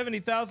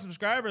 70,000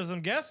 subscribers.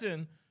 I'm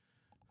guessing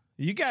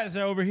you guys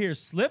are over here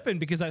slipping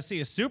because I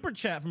see a super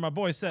chat from my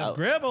boy Seth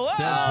Gribble.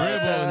 Seth Gribble.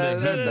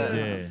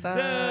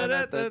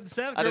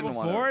 Seth Gribble,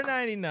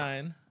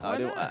 $4.99. I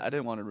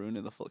didn't want to ruin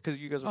it because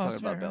you guys were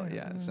talking about Belly.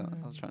 Yeah, so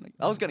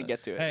I was gonna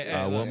get to it.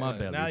 My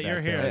Belly. Now you're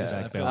here.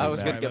 I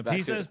was gonna get back.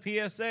 He says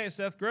PSA.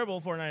 Seth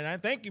Gribble,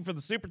 $4.99. Thank you for the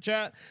super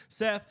chat.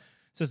 Seth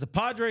says the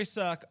Padres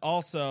suck.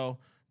 Also,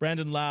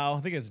 Brandon Lau.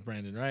 I think it's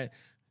Brandon, right?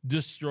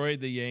 Destroyed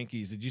the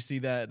Yankees. Did you see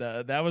that?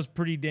 That was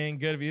pretty dang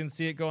good. If you didn't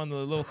see it, go on the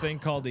little thing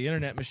called the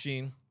Internet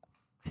Machine.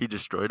 He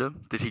destroyed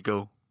him? Did he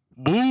go,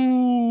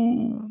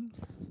 boom?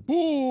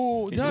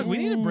 Ooh, Doug, we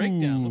need a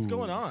breakdown. What's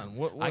going on?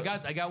 What? I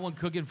got one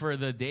cooking for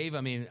the Dave.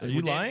 I mean, are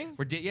you lying?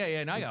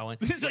 Yeah, I got one.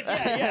 He's like,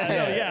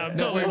 yeah. I'm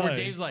totally where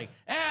Dave's like,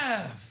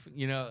 F,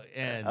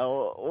 and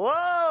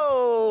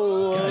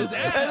whoa, and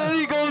then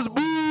he goes,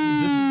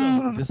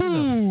 boom. This is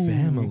a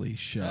family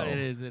show. It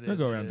is. I'll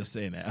go around to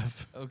saying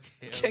F.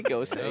 Okay. Can't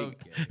go saying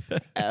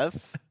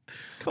F.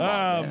 Come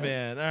on,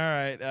 man. All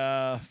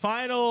right.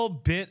 Final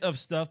bit of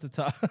stuff to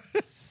talk.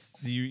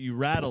 You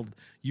rattled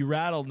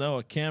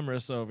Noah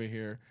Cameras over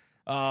here.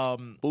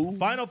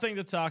 Final thing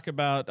to talk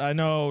about. I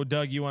know,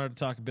 Doug, you wanted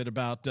to talk a bit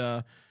about.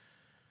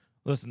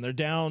 Listen, they're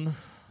down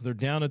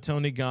to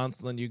Tony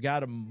Gonsolin. You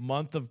got a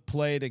month of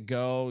play to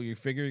go. You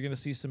figure you're going to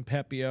see some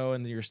Pepio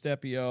and your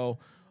Stepio.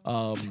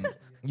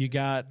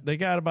 They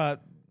got about.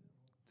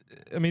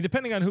 I mean,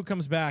 depending on who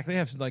comes back, they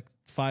have like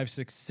 5,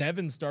 6,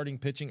 7 starting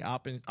pitching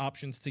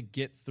options to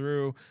get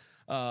through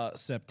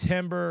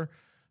September.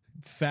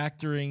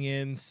 Factoring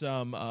in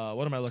some,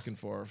 what am I looking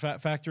for?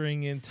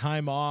 Factoring in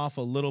time off,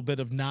 a little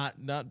bit of not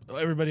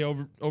everybody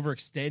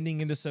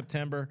overextending into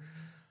September.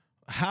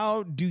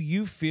 How do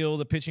you feel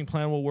the pitching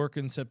plan will work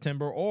in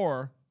September,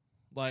 or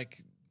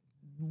like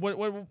what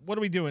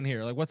are we doing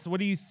here? Like what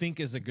do you think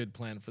is a good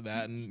plan for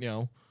that?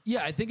 And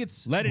yeah, I think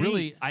it's I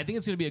think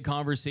it's going to be a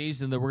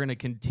conversation that we're going to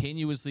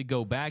continuously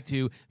go back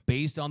to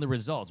based on the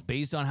results,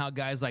 based on how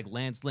guys like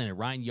Lance Lynn and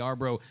Ryan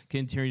Yarbrough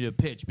continue to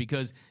pitch.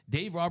 Because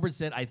Dave Roberts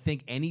said, I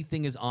think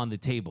anything is on the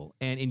table.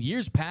 And in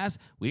years past,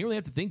 we didn't really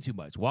have to think too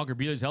much. Walker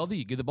Buehler's healthy,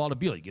 you give the ball to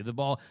Buehler, you give the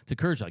ball to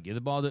Kershaw, give the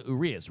ball to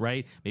Urias,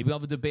 right? Maybe we'll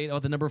have a debate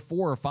about the number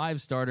 4 or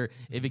 5 starter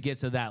if it gets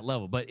to that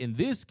level. But in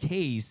this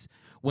case,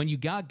 when you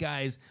got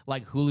guys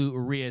like Julio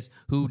Urias,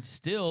 who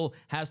still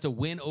has to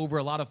win over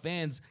a lot of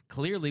fans,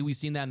 clearly we've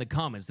seen that in the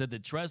comments, that the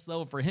trust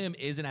level for him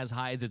isn't as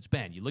high as it's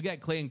been. You look at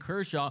Clayton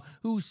Kershaw,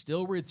 who's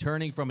still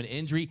returning from an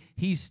injury.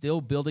 He's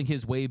still building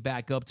his way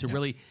back up to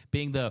really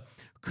being the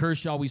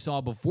Kershaw we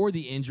saw before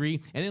the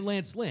injury. And then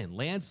Lance Lynn.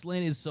 Lance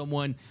Lynn is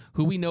someone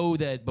who we know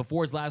that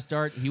before his last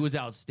start, he was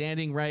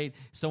outstanding, right?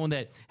 Someone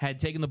that had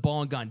taken the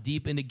ball and gone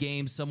deep into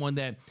games, someone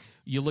that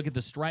you look at the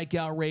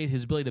strikeout rate,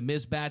 his ability to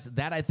miss bats,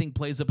 that I think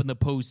plays up in the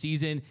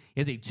postseason. He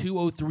has a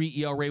 2.03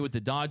 ERA with the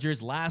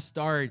Dodgers. Last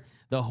start,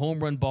 the home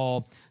run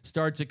ball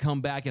started to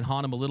come back and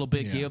haunt him a little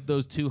bit. Gave up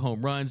those 2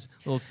 home runs,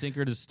 little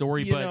sinker to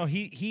story. But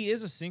he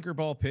is a sinker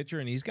ball pitcher,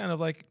 and he's kind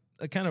of like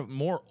kind of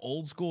more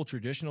old school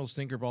traditional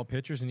sinker ball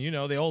pitchers. And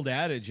the old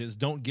adage is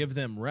don't give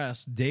them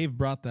rest. Dave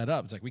brought that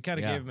up. It's like we kind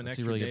of gave him an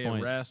extra day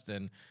of rest,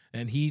 and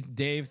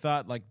Dave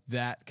thought like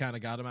that kind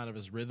of got him out of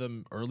his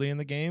rhythm early in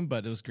the game.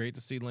 But it was great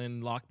to see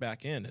Lynn lock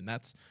back in, and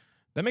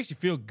that makes you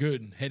feel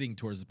good heading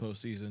towards the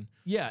postseason.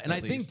 Yeah, and I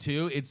think,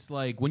 too, it's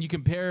like when you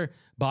compare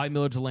Bobby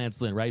Miller to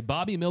Lance Lynn, right?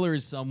 Bobby Miller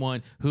is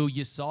someone who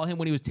you saw him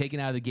when he was taken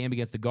out of the game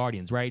against the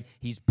Guardians, right?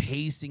 He's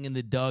pacing in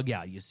the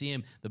dugout. You see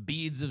him, the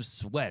beads of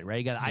sweat, right?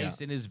 He got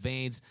ice in his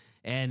veins,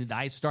 and the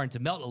ice starting to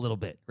melt a little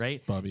bit,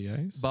 right? Bobby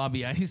Ice.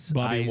 Bobby Ice.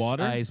 Bobby ice,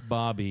 Water. Ice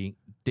Bobby.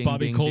 Ding,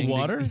 Bobby ding, Cold ding,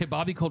 Water? Ding. Yeah,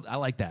 Bobby Cold. I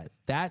like that.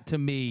 That, to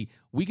me,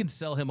 we can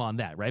sell him on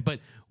that, right?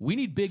 But we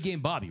need big game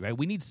Bobby, right?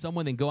 We need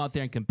someone that can go out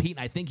there and compete,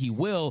 and I think he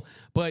will,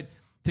 but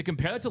to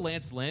compare that to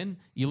Lance Lynn,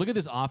 you look at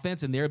this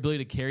offense and their ability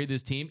to carry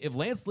this team. If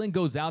Lance Lynn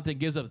goes out there and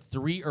gives up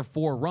 3 or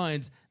 4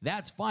 runs,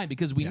 that's fine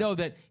because we know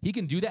that he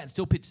can do that and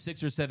still pitch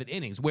 6 or 7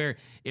 innings. Where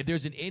if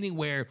there's an inning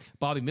where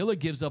Bobby Miller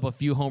gives up a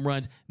few home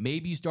runs,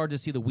 maybe you start to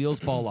see the wheels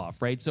fall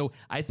off, right? So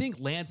I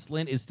think Lance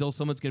Lynn is still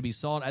someone that's going to be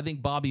solid. I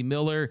think Bobby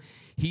Miller,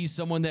 he's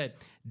someone that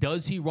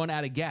does he run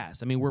out of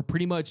gas? I mean, we're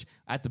pretty much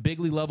at the big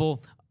league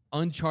level,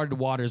 uncharted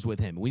waters with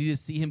him. We need to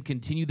see him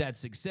continue that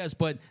success,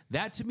 but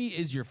that to me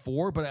is your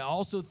 4. But I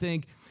also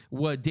think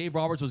what Dave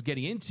Roberts was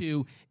getting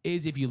into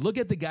is if you look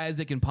at the guys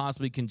that can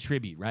possibly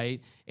contribute, right?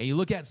 And you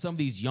look at some of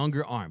these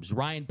younger arms,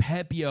 Ryan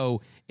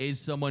Pepio is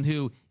someone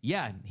who,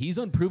 he's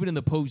unproven in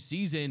the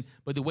postseason,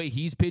 but the way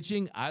he's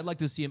pitching, I'd like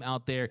to see him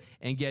out there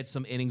and get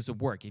some innings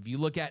of work. If you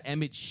look at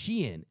Emmett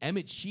Sheehan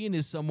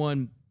is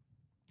someone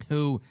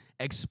who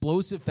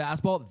explosive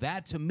fastball,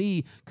 that to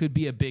me could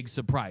be a big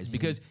surprise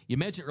because you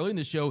mentioned earlier in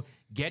the show,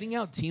 getting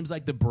out teams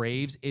like the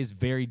Braves is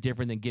very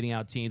different than getting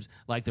out teams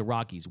like the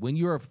Rockies. When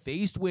you are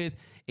faced with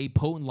a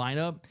potent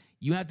lineup,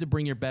 you have to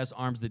bring your best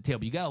arms to the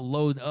table. You got to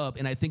load up.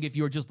 And I think if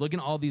you're just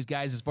looking at all these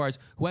guys as far as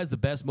who has the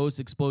best, most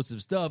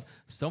explosive stuff,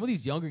 some of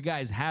these younger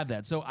guys have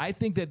that. So I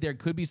think that there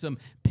could be some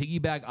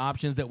piggyback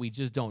options that we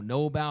just don't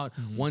know about,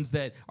 ones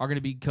that are going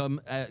to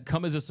come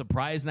as a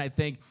surprise. And I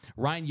think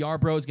Ryan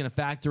Yarbrough is going to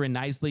factor in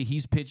nicely.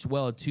 He's pitched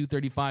well at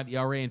 2.35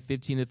 ERA and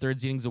 15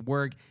 1/3 innings of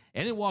work.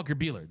 And then Walker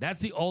Buehler.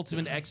 That's the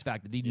ultimate X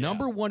factor. The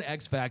number one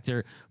X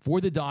factor for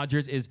the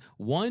Dodgers is,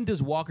 1,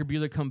 does Walker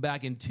Buehler come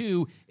back? And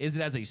 2, is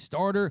it as a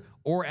starter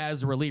or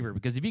as a reliever?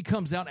 Because if he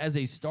comes out as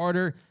a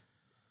starter,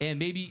 and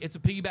maybe it's a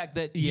piggyback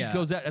that he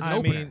goes out as an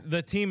opener. I mean,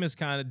 the team is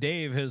kind of,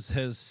 Dave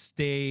has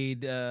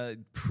stayed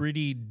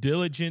pretty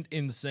diligent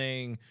in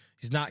saying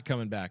he's not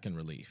coming back in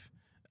relief.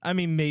 I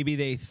mean, maybe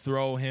they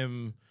throw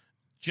him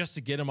just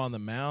to get him on the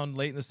mound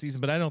late in the season,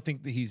 but I don't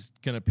think that he's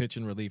going to pitch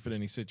in relief in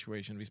any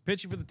situation. If he's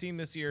pitching for the team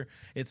this year,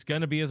 it's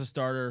going to be as a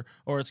starter,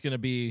 or it's going to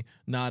be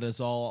not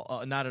at all,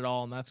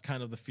 and that's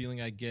kind of the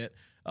feeling I get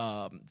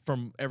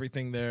from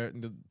everything there.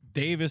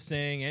 Dave is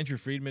saying Andrew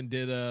Friedman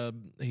did a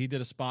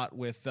spot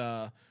with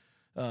John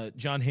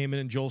Heyman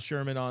and Joel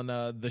Sherman on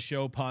the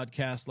show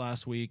podcast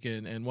last week,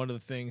 and one of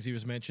the things he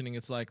was mentioning,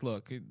 it's like,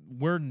 look,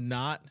 we're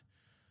not.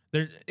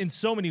 They're, in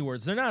so many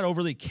words, they're not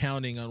overly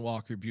counting on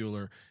Walker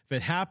Buehler. If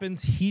it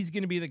happens, he's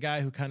going to be the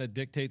guy who kind of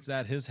dictates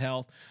that, his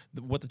health,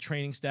 what the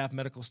training staff,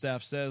 medical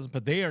staff says,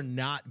 but they are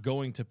not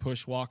going to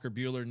push Walker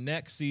Buehler.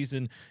 Next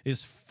season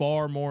is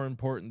far more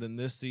important than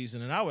this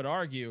season. And I would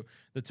argue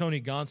the Tony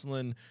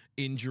Gonsolin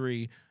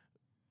injury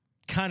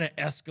kind of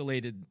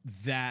escalated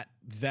that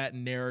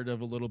narrative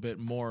a little bit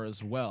more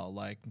as well.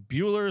 Like,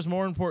 Buehler is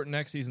more important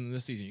next season than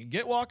this season. You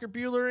get Walker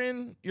Buehler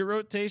in your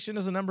rotation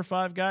as a number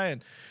 5 guy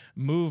and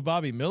move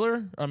Bobby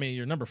Miller. I mean,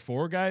 your number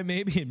 4 guy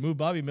maybe, and move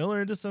Bobby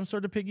Miller into some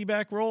sort of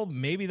piggyback role.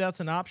 Maybe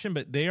that's an option,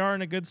 but they are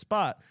in a good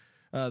spot.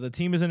 The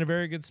team is in a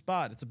very good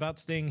spot. It's about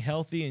staying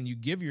healthy, and you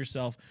give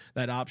yourself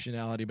that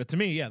optionality. But to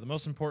me, the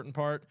most important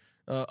part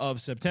of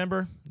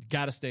September,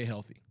 got to stay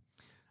healthy.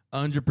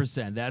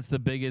 100%. That's the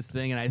biggest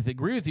thing, and I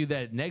agree with you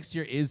that next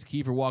year is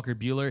key for Walker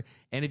Buehler.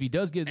 And if he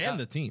does get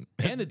the team,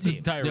 the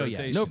entire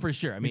rotation, no, for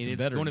sure. I mean,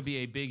 it's going to be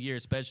a big year,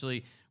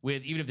 especially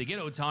with, even if they get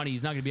Ohtani,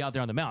 he's not going to be out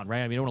there on the mound,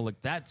 right? I mean, I don't want to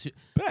look that too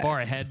far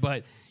ahead,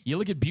 but you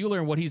look at Buehler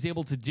and what he's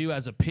able to do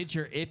as a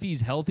pitcher. If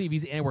he's healthy, if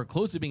he's anywhere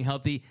close to being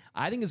healthy,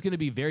 I think it's going to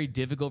be very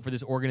difficult for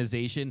this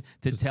organization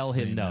to tell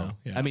him no.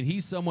 Yeah. I mean,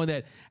 he's someone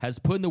that has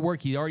put in the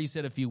work. He already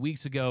said a few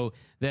weeks ago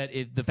that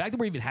the fact that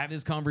we're even having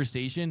this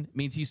conversation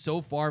means he's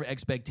so far of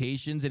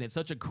expectations, and it's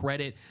such a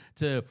credit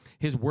to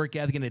his work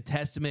ethic and a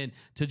testament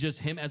to just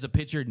him as a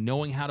pitcher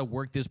knowing how to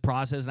work this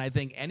process. And I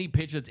think any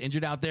pitcher that's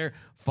injured out there,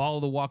 follow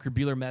the Walker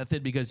Buehler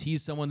method, because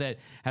he's someone that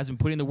has been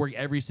putting in the work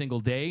every single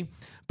day.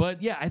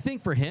 But I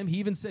think for him, he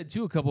even said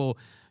too a couple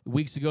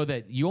weeks ago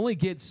that you only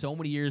get so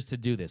many years to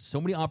do this,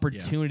 so many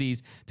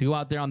opportunities to go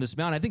out there on this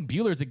mound. I think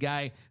Buehler's a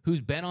guy who's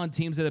been on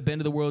teams that have been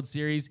to the World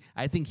Series.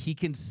 I think he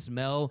can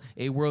smell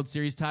a World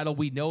Series title.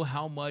 We know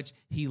how much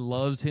he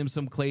loves him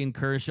some Clayton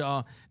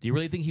Kershaw. Do you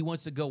really think he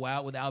wants to go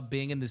out without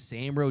being in the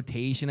same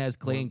rotation as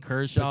Clayton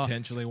Kershaw?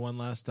 Potentially one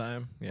last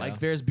time. Yeah. Like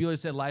Ferris Bueller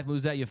said, life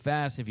moves at you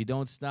fast. If you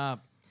don't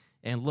stop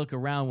and look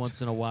around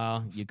once in a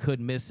while, you could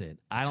miss it.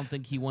 I don't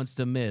think he wants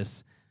to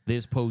miss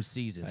this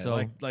postseason. So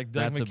like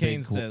Doug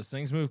McCain says,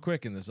 things move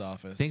quick in this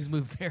office. Things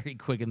move very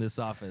quick in this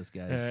office,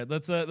 guys. All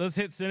right, let's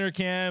hit center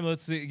cam.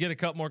 Let's get a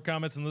couple more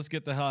comments and let's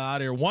get the hell out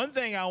of here. One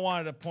thing I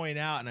wanted to point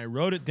out, and I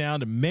wrote it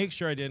down to make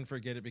sure I didn't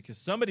forget it, because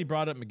somebody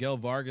brought up Miguel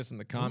Vargas in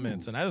the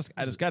comments, and I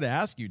just got to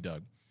ask you,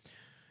 Doug.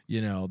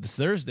 This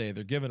Thursday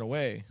they're giving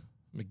away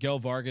Miguel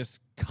Vargas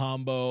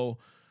combo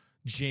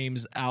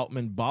James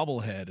Outman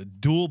bobblehead, a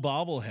dual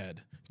bobblehead.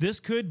 This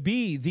could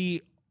be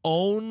the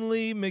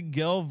only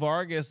Miguel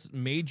Vargas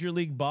Major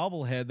League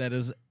bobblehead that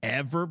is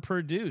ever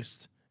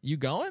produced. You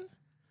going?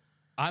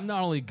 I'm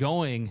not only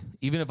going,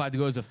 even if I have to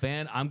go as a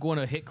fan, I'm going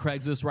to hit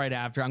Craigslist right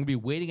after. I'm going to be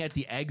waiting at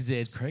the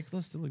exits. Does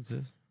Craigslist still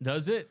exist?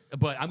 Does it?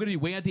 But I'm going to be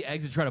waiting at the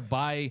exit, try to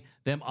buy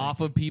them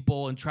off of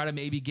people and try to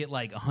maybe get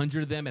like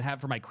 100 of them and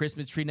have for my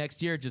Christmas tree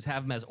next year. Just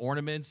have them as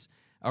ornaments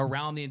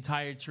around the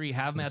entire tree.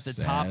 Have them at the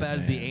top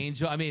as the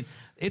angel. I mean,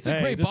 it's a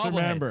great bobblehead.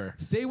 Remember,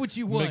 say what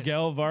you want.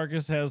 Miguel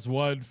Vargas has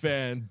one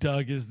fan.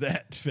 Doug is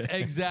that fan.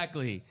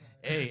 Exactly.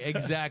 Hey,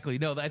 exactly.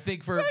 No, I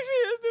think for... Actually,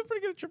 he's doing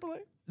pretty good at AAA.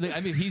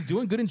 I mean, he's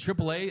doing good in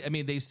AAA. I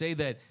mean, they say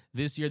that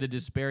this year the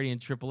disparity in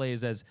AAA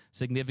is as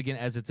significant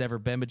as it's ever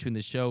been between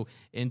the show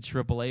and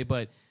AAA.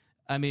 But,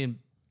 I mean,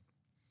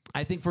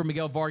 I think for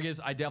Miguel Vargas,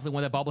 I definitely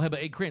want that bobblehead.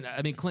 But, hey, Clint,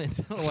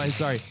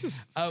 sorry.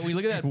 When you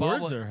look at that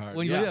Words are hard.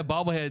 When you look at that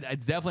bobblehead,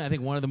 it's definitely, I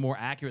think, one of the more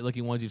accurate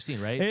looking ones you've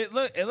seen, right? It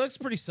looks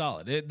pretty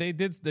solid. They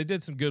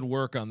did some good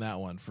work on that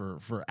one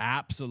for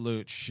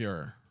absolute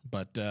sure.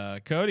 But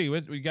Cody,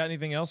 we got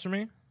anything else for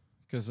me?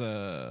 Because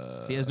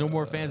if he has no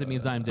more fans, it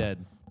means I'm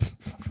dead.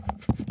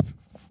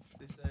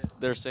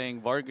 They're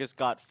saying Vargas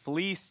got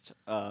fleeced.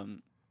 I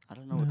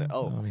don't know what they...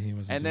 Oh,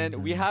 and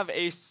then we have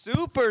a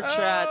super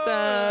chat.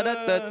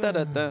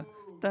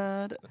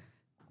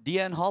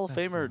 DN Hall of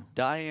Famer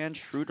Diane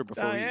Schroeder.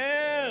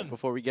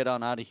 Before we get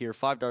on out of here,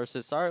 $5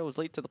 says, sorry I was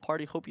late to the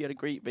party. Hope you had a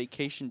great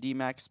vacation,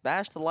 D-Max.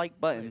 Smash the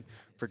like button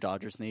for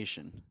Dodgers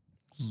Nation.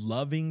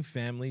 Loving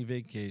family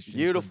vacation.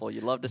 Beautiful. You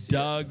love to see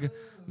Doug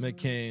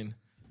McCain.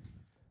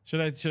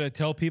 Should I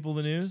tell people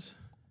the news?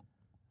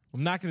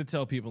 I'm not going to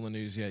tell people the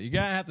news yet. You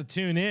got to have to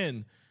tune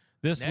in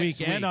this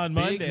week and on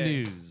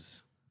Monday.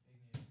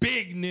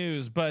 Big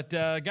news. But,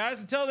 guys,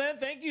 until then,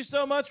 thank you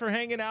so much for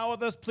hanging out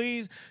with us.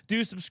 Please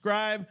do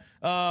subscribe.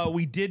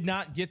 We did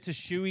not get to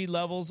Shuey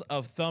levels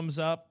of thumbs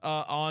up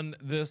on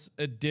this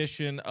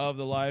edition of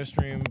the live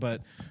stream,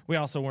 but we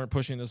also weren't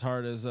pushing as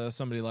hard as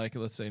somebody like,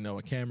 let's say,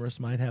 Noah Cameras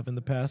might have in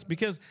the past,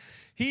 because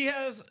he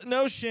has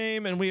no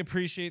shame, and we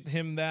appreciate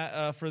him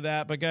for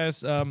that. But,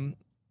 guys,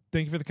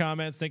 thank you for the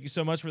comments. Thank you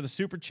so much for the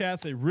super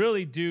chats. They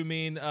really do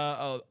mean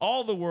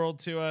all the world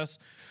to us.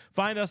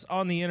 Find us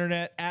on the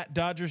internet at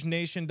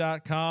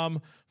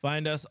DodgersNation.com.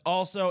 Find us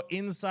also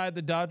inside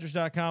the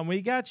Dodgers.com.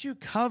 We got you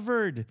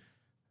covered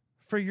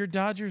for your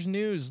Dodgers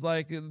news.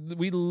 Like,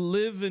 we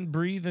live and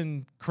breathe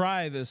and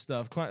cry this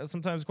stuff,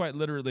 sometimes quite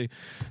literally.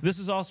 This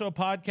is also a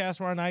podcast.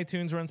 We're on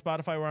iTunes. We're on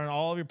Spotify. We're on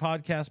all of your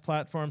podcast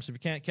platforms. So if you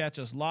can't catch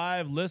us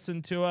live,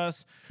 listen to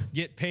us,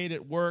 get paid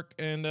at work,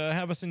 and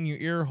have us in your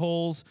ear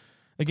holes.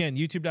 Again,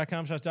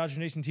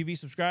 youtube.com/DodgersNationTV.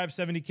 Subscribe,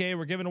 70K.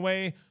 We're giving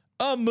away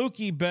a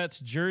Mookie Betts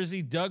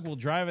jersey. Doug will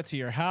drive it to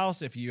your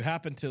house if you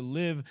happen to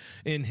live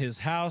in his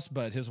house,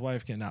 but his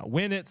wife cannot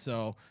win it.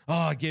 So,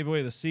 I gave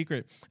away the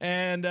secret.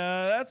 And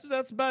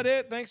that's about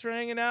it. Thanks for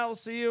hanging out. We'll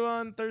see you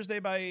on Thursday.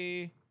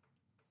 Bye.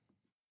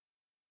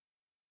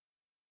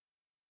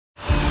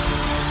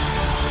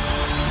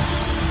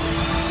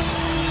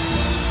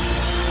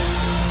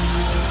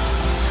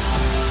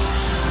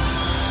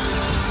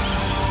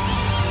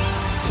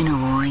 In a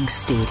roaring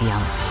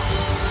stadium,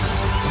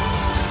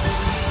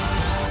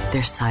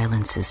 their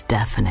silence is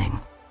deafening.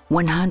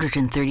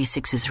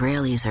 136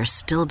 Israelis are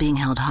still being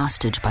held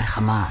hostage by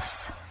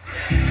Hamas.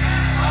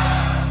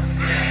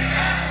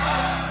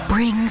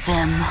 Bring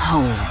them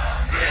home.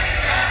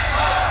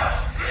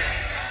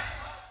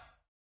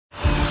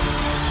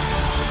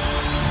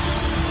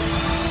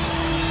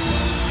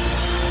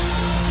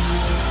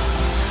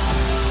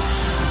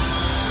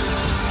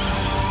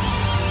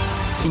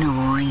 In a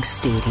roaring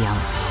stadium,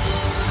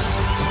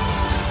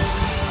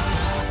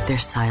 their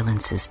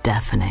silence is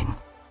deafening.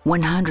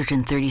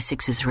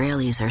 136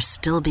 Israelis are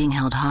still being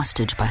held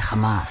hostage by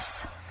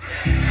Hamas.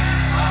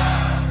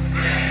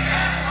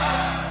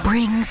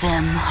 Bring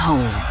them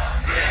home.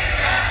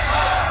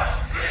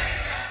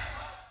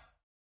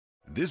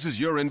 This is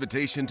your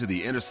invitation to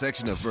the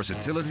intersection of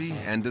versatility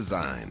and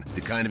design.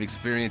 The kind of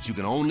experience you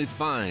can only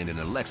find in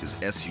a Lexus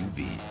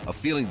SUV. A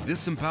feeling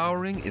this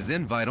empowering is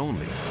invite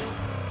only.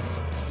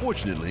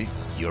 Fortunately,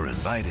 you're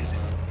invited.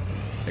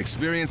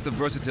 Experience the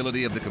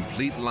versatility of the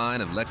complete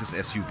line of Lexus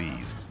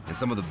SUVs and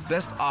some of the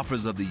best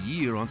offers of the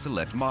year on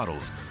select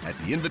models at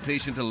the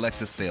Invitation to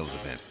Lexus sales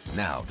event,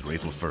 now through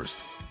April 1st.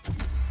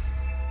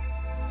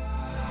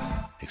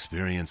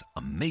 Experience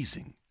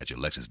amazing at your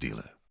Lexus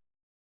dealer.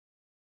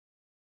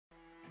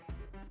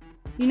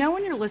 You know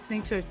when you're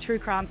listening to a true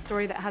crime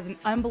story that has an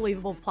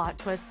unbelievable plot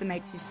twist that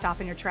makes you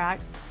stop in your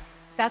tracks?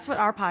 That's what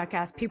our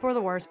podcast, People Are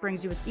the Worst,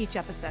 brings you with each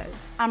episode.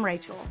 I'm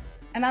Rachel.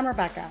 And I'm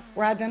Rebecca.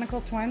 We're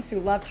identical twins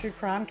who love true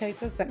crime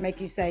cases that make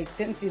you say,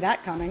 didn't see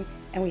that coming,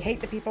 and we hate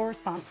the people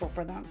responsible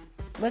for them.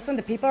 Listen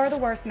to People Are the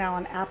Worst now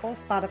on Apple,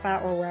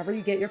 Spotify, or wherever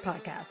you get your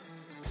podcasts.